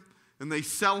him, and they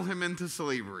sell him into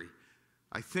slavery.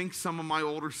 I think some of my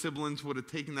older siblings would have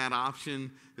taken that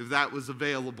option if that was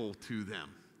available to them.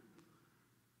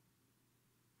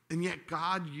 And yet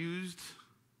God used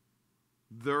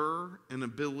their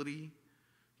inability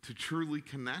to truly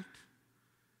connect.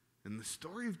 And the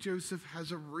story of Joseph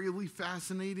has a really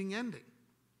fascinating ending.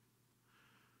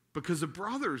 Because the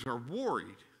brothers are worried.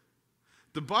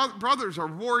 The brothers are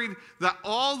worried that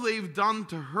all they've done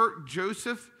to hurt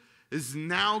Joseph is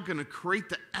now going to create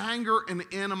the anger and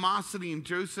animosity in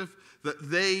Joseph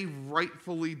that they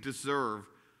rightfully deserve.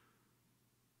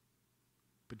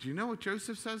 But do you know what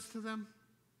Joseph says to them?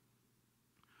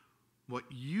 What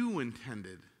you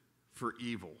intended for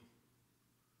evil,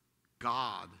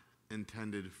 God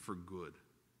intended for good.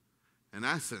 In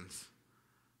essence,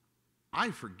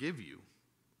 I forgive you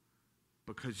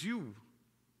because you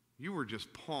were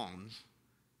just pawns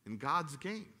in God's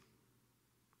game.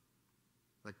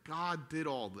 That God did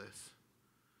all this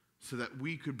so that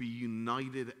we could be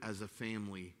united as a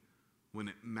family when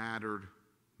it mattered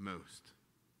most.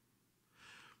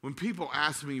 When people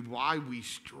ask me why we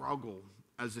struggle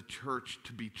as a church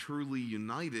to be truly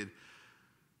united,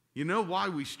 you know why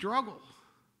we struggle?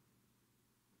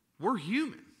 We're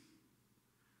human.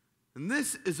 And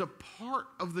this is a part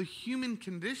of the human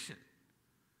condition,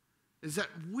 is that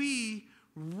we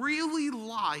really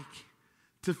like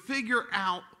to figure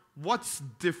out what's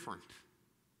different.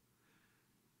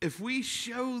 If we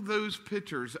show those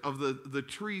pictures of the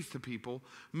trees to people,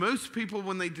 most people,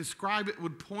 when they describe it,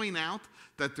 would point out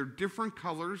that they're different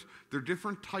colors, they're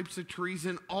different types of trees,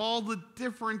 and all the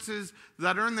differences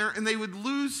that are in there, and they would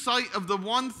lose sight of the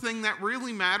one thing that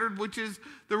really mattered, which is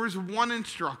there was one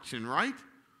instruction, right?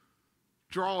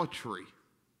 Draw a tree.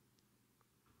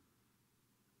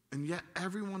 And yet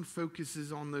everyone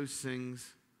focuses on those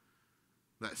things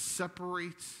that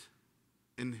separates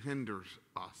and hinders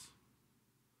us.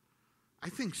 I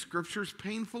think Scripture is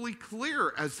painfully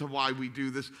clear as to why we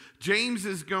do this. James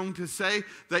is going to say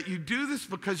that you do this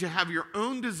because you have your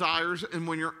own desires, and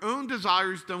when your own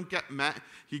desires don't get met,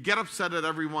 you get upset at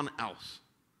everyone else.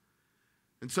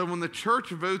 And so when the church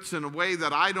votes in a way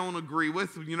that I don't agree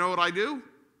with, you know what I do?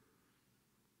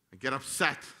 I get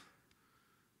upset.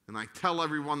 And I tell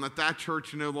everyone that that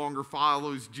church no longer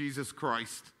follows Jesus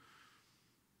Christ.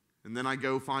 And then I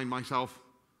go find myself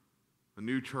a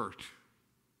new church.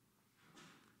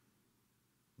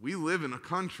 We live in a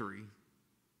country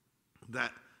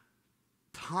that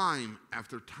time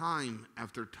after time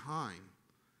after time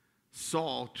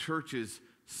saw churches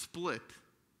split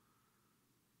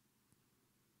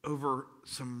over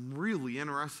some really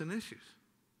interesting issues.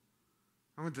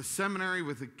 I went to seminary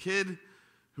with a kid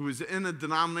who was in a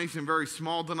denomination, very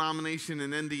small denomination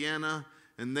in Indiana,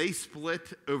 and they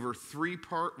split over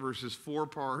 3-part versus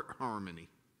 4-part harmony.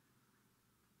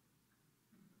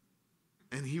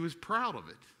 And he was proud of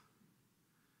it.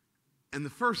 And the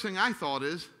first thing I thought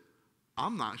is,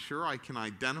 I'm not sure I can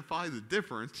identify the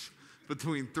difference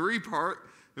between 3-part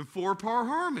and 4-part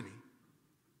harmony.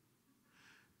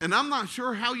 And I'm not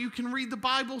sure how you can read the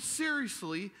Bible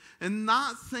seriously and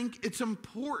not think it's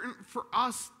important for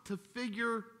us to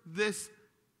figure this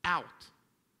out.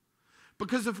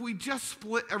 Because if we just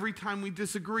split every time we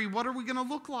disagree, what are we going to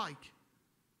look like?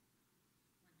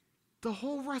 The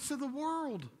whole rest of the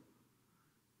world.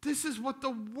 This is what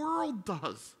the world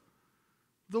does.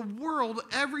 The world,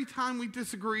 every time we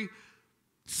disagree,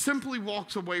 simply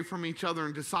walks away from each other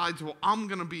and decides, well, I'm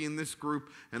going to be in this group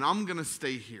and I'm going to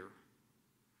stay here.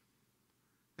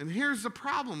 And here's the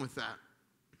problem with that.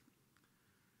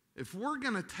 If we're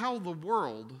going to tell the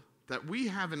world that we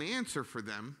have an answer for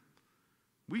them,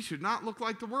 We should not look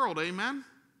like the world, amen?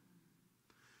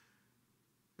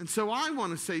 And so I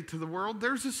want to say to the world,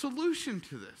 there's a solution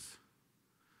to this.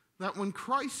 That when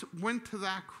Christ went to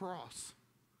that cross,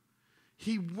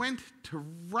 he went to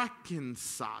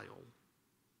reconcile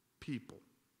people.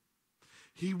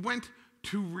 He went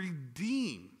to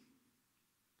redeem.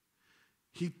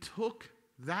 He took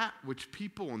that which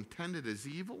people intended as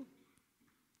evil,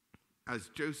 as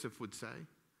Joseph would say,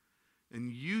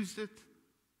 and used it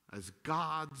as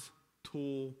God's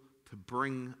tool to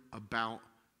bring about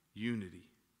unity.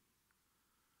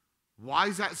 Why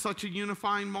is that such a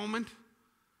unifying moment?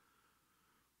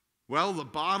 Well, the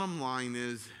bottom line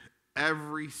is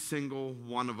every single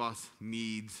one of us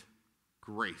needs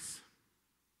grace.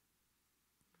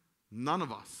 None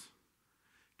of us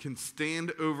can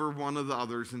stand over one of the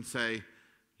others and say,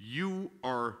 you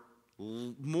are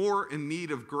more in need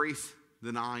of grace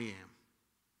than I am.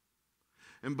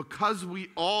 And because we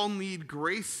all need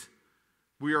grace,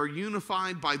 we are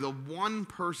unified by the one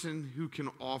person who can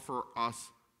offer us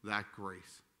that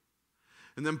grace.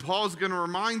 And then Paul's going to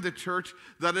remind the church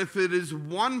that if it is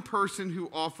one person who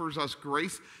offers us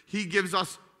grace, he gives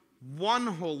us one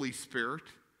Holy Spirit.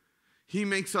 He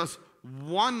makes us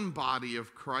one body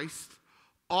of Christ.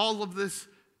 All of this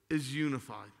is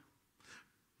unified.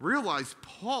 Realize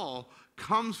Paul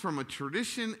comes from a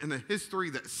tradition and a history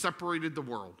that separated the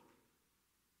world.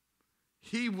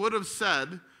 He would have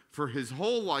said for his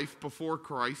whole life before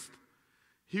Christ,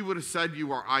 he would have said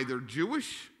you are either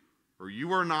Jewish or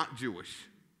you are not Jewish.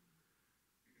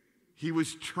 He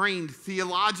was trained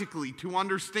theologically to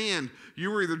understand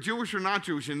you were either Jewish or not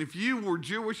Jewish. And if you were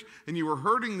Jewish and you were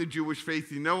hurting the Jewish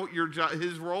faith, you know what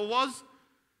his role was?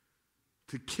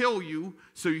 To kill you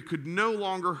so you could no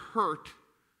longer hurt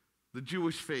the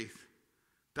Jewish faith.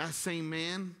 That same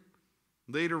man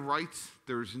later writes,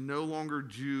 there is no longer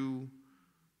Jew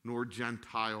nor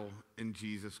Gentile in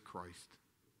Jesus Christ.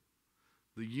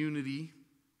 The unity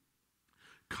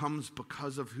comes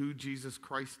because of who Jesus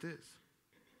Christ is.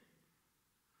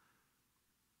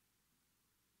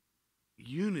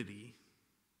 Unity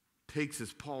takes,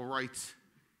 as Paul writes,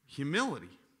 humility.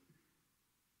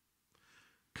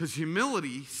 Because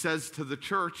humility says to the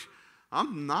church,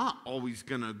 I'm not always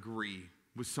going to agree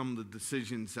with some of the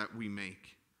decisions that we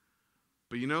make.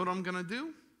 But you know what I'm going to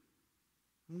do?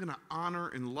 I'm going to honor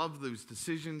and love those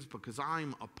decisions because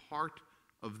I'm a part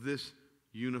of this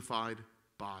unified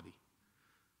body.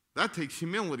 That takes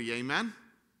humility, amen?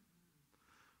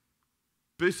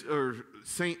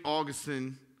 St.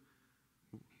 Augustine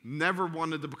never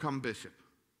wanted to become bishop.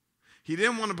 He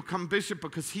didn't want to become bishop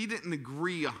because he didn't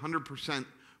agree 100%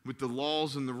 with the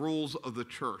laws and the rules of the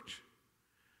church.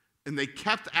 And they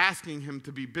kept asking him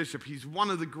to be bishop. He's one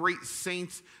of the great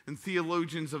saints and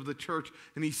theologians of the church.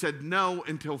 And he said no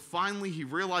until finally he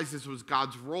realized this was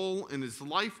God's role in his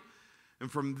life.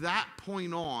 And from that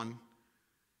point on,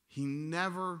 he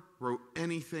never wrote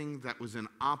anything that was in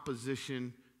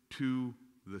opposition to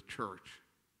the church.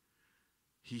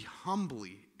 He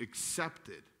humbly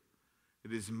accepted,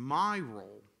 it is my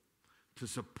role to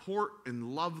support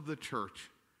and love the church,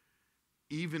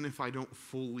 even if I don't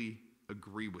fully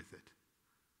agree with it.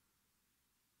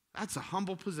 That's a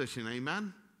humble position,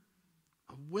 amen?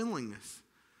 A willingness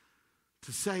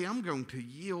to say, I'm going to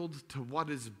yield to what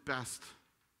is best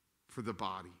for the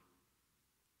body.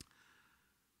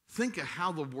 Think of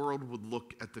how the world would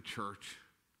look at the church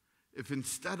if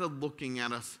instead of looking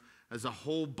at us as a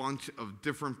whole bunch of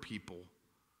different people,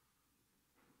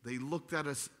 they looked at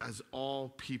us as all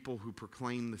people who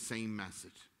proclaim the same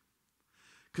message.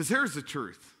 Because here's the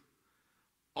truth.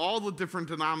 All the different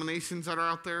denominations that are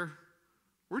out there,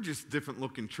 we're just different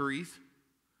looking trees.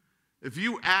 If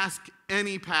you ask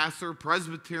any pastor,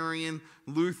 Presbyterian,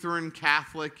 Lutheran,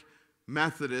 Catholic,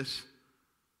 Methodist,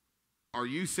 are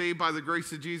you saved by the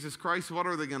grace of Jesus Christ? What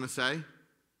are they going to say?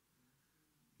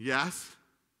 Yes.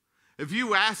 If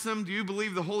you ask them, do you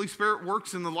believe the Holy Spirit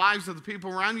works in the lives of the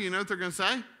people around you, you know what they're going to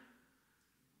say?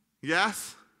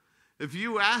 Yes. If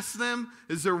you ask them,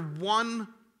 is there one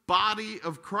body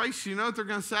of Christ, you know what they're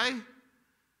going to say?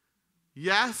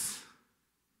 Yes.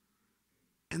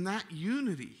 And that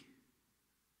unity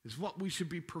is what we should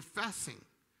be professing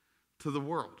to the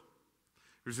world.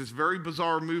 There's this very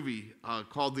bizarre movie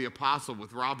called The Apostle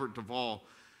with Robert Duvall,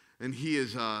 and he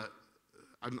is,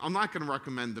 I'm not going to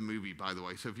recommend the movie, by the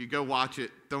way, so if you go watch it,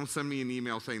 don't send me an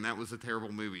email saying that was a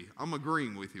terrible movie. I'm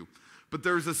agreeing with you. But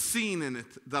there's a scene in it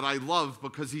that I love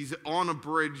because he's on a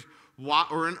bridge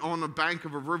on a bank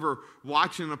of a river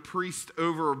watching a priest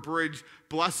over a bridge,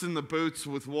 blessing the boats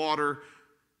with water,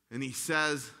 and he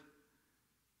says,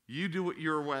 you do it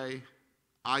your way,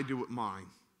 I do it mine.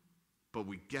 but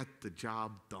we get the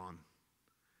job done.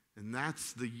 And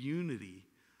that's the unity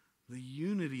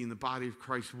in the body of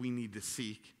Christ we need to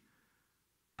seek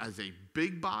as a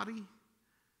big body,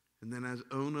 and then as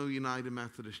Ono United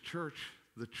Methodist Church,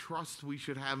 the trust we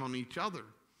should have on each other,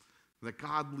 that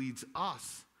God leads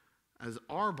us as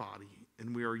our body,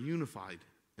 and we are unified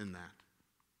in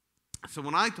that. So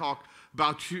when I talk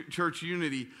about church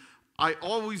unity, I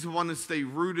always want to stay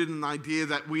rooted in the idea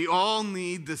that we all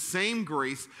need the same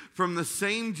grace from the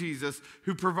same Jesus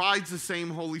who provides the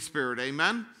same Holy Spirit.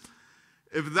 Amen?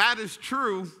 If that is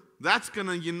true, that's going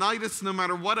to unite us no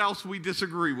matter what else we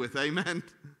disagree with. Amen?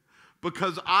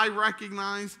 Because I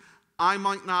recognize I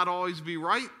might not always be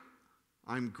right.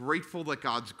 I'm grateful that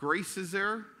God's grace is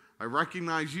there. I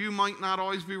recognize you might not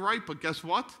always be right, but guess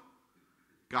what?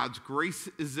 God's grace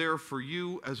is there for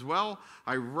you as well.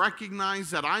 I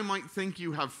recognize that I might think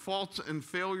you have faults and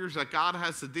failures that God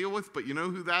has to deal with, but you know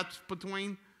who that's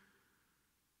between?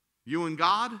 You and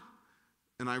God.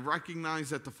 And I recognize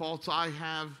that the faults I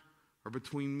have are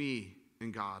between me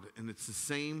and God. And it's the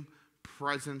same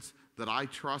presence that I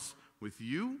trust with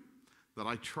you, that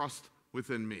I trust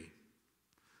within me.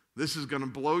 This is going to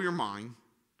blow your mind,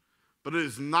 but it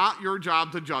is not your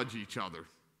job to judge each other.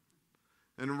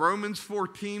 In Romans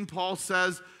 14, Paul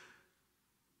says,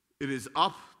 it is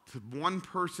up to one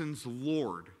person's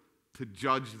Lord to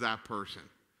judge that person.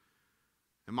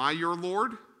 Am I your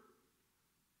Lord?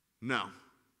 No.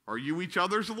 Are you each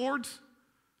other's lords?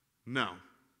 No.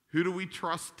 Who do we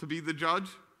trust to be the judge?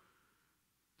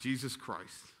 Jesus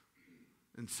Christ.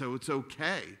 And so it's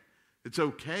okay. It's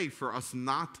okay for us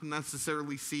not to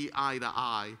necessarily see eye to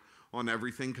eye on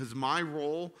everything, because my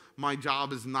role, my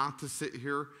job is not to sit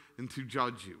here and to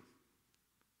judge you.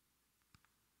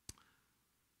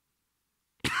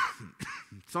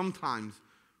 Sometimes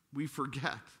we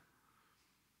forget.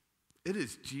 It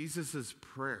is Jesus'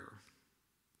 prayer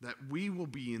that we will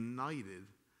be united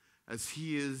as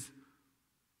he is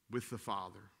with the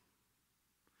Father.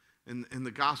 In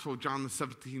the Gospel of John, the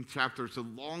 17th chapter, it's the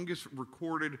longest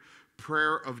recorded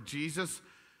prayer of Jesus.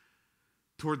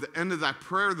 Toward the end of that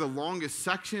prayer, the longest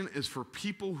section is for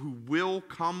people who will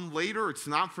come later. It's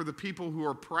not for the people who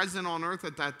are present on earth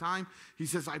at that time. He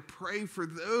says, I pray for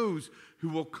those who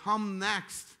will come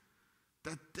next,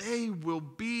 that they will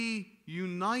be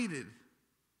united.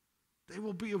 They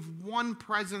will be of one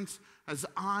presence as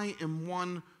I am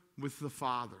one with the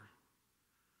Father.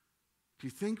 Do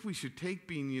you think we should take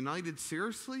being united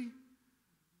seriously?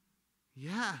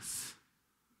 Yes.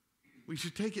 We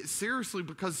should take it seriously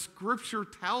because Scripture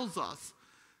tells us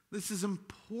this is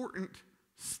important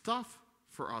stuff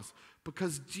for us,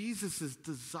 because Jesus'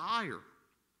 desire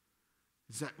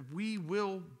is that we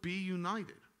will be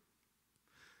united.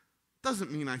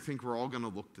 Doesn't mean I think we're all going to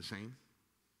look the same.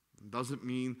 It doesn't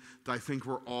mean that I think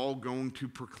we're all going to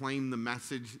proclaim the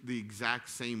message the exact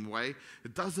same way.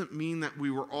 It doesn't mean that we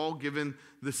were all given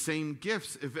the same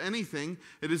gifts. If anything,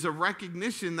 it is a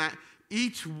recognition that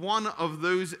each one of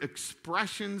those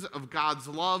expressions of God's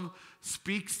love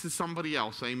speaks to somebody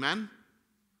else. Amen?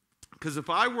 Because if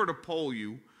I were to poll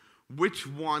you, which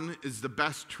one is the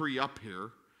best tree up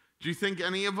here, do you think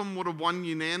any of them would have won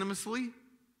unanimously?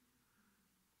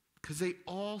 Because they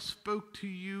all spoke to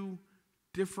you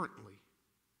differently.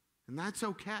 And that's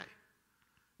okay.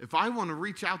 If I want to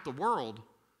reach out the world,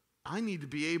 I need to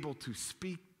be able to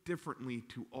speak differently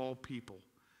to all people.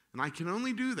 And I can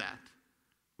only do that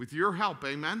with your help,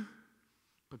 amen?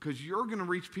 Because you're going to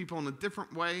reach people in a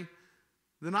different way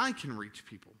than I can reach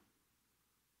people.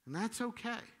 And that's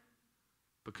okay,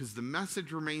 because the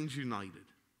message remains united.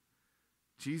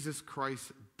 Jesus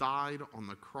Christ died on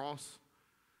the cross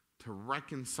to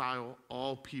reconcile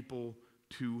all people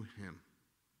to him.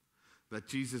 That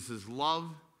Jesus'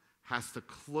 love has to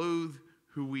clothe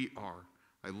who we are.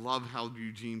 I love how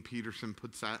Eugene Peterson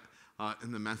puts that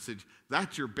in the message.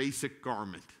 That's your basic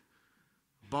garment.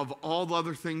 Above all the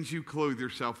other things you clothe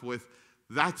yourself with,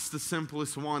 that's the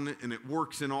simplest one, and it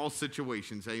works in all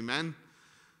situations. Amen?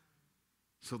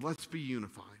 So let's be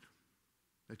unified.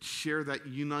 Let's share that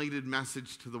united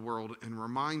message to the world and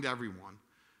remind everyone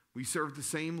we serve the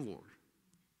same Lord.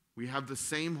 We have the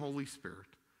same Holy Spirit.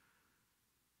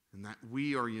 And that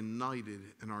we are united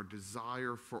in our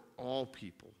desire for all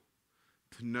people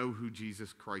to know who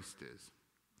Jesus Christ is.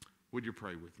 Would you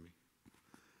pray with me?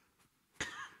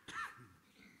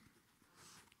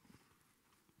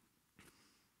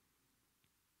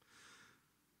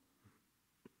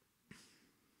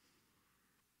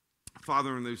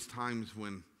 Father, in those times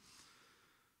when,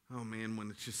 when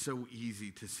it's just so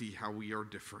easy to see how we are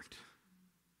different.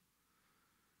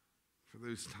 For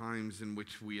those times in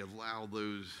which we allow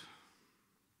those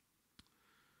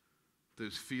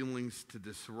those feelings to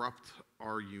disrupt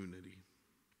our unity.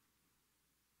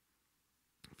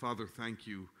 Father, thank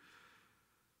you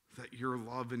that your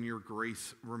love and your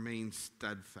grace remain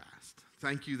steadfast.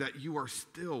 Thank you that you are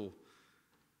still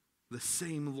the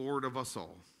same Lord of us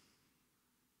all,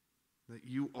 that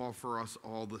you offer us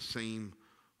all the same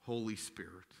Holy Spirit.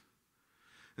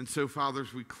 And so, Father,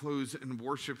 as we close in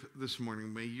worship this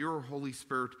morning, may your Holy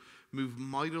Spirit move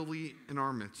mightily in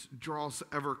our midst, draw us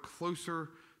ever closer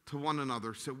to one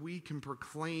another so we can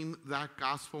proclaim that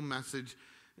gospel message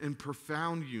in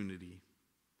profound unity,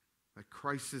 that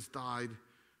Christ has died,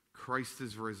 Christ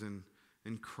is risen,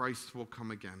 and Christ will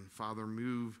come again. Father,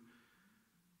 move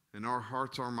in our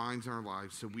hearts, our minds, and our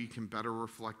lives so we can better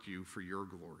reflect you for your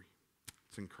glory.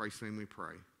 It's in Christ's name we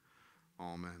pray.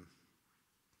 Amen.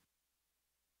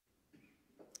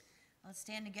 Let's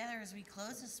stand together as we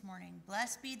close this morning.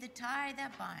 Blessed be the tie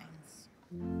that binds.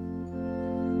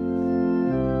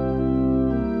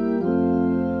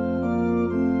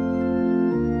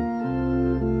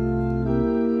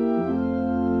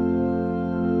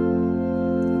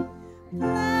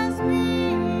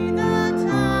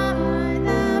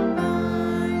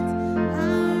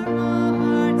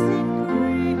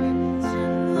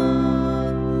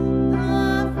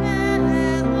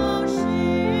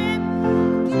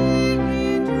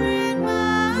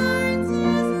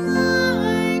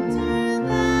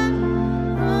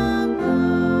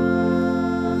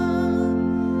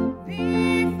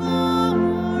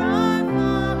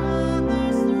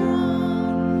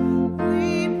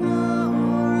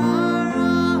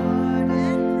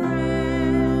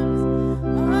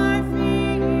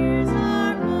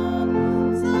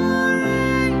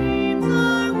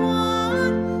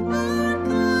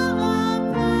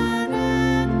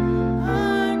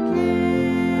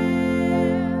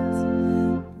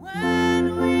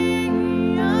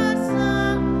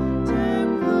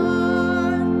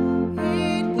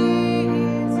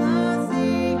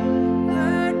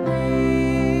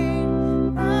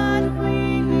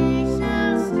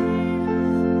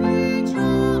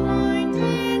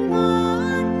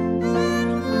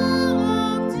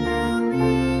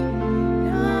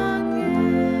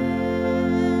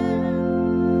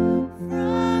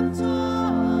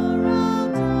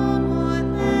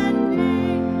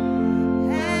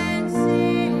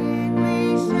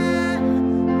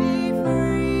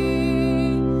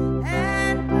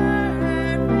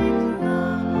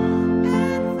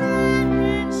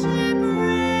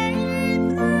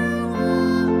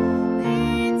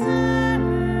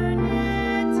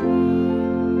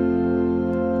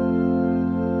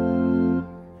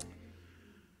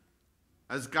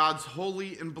 As God's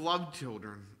holy and beloved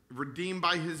children, redeemed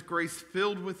by his grace,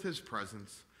 filled with his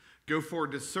presence, go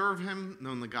forward to serve him,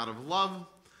 knowing the God of love,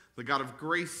 the God of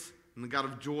grace, and the God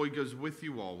of joy goes with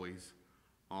you always.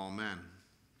 Amen.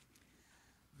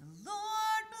 The Lord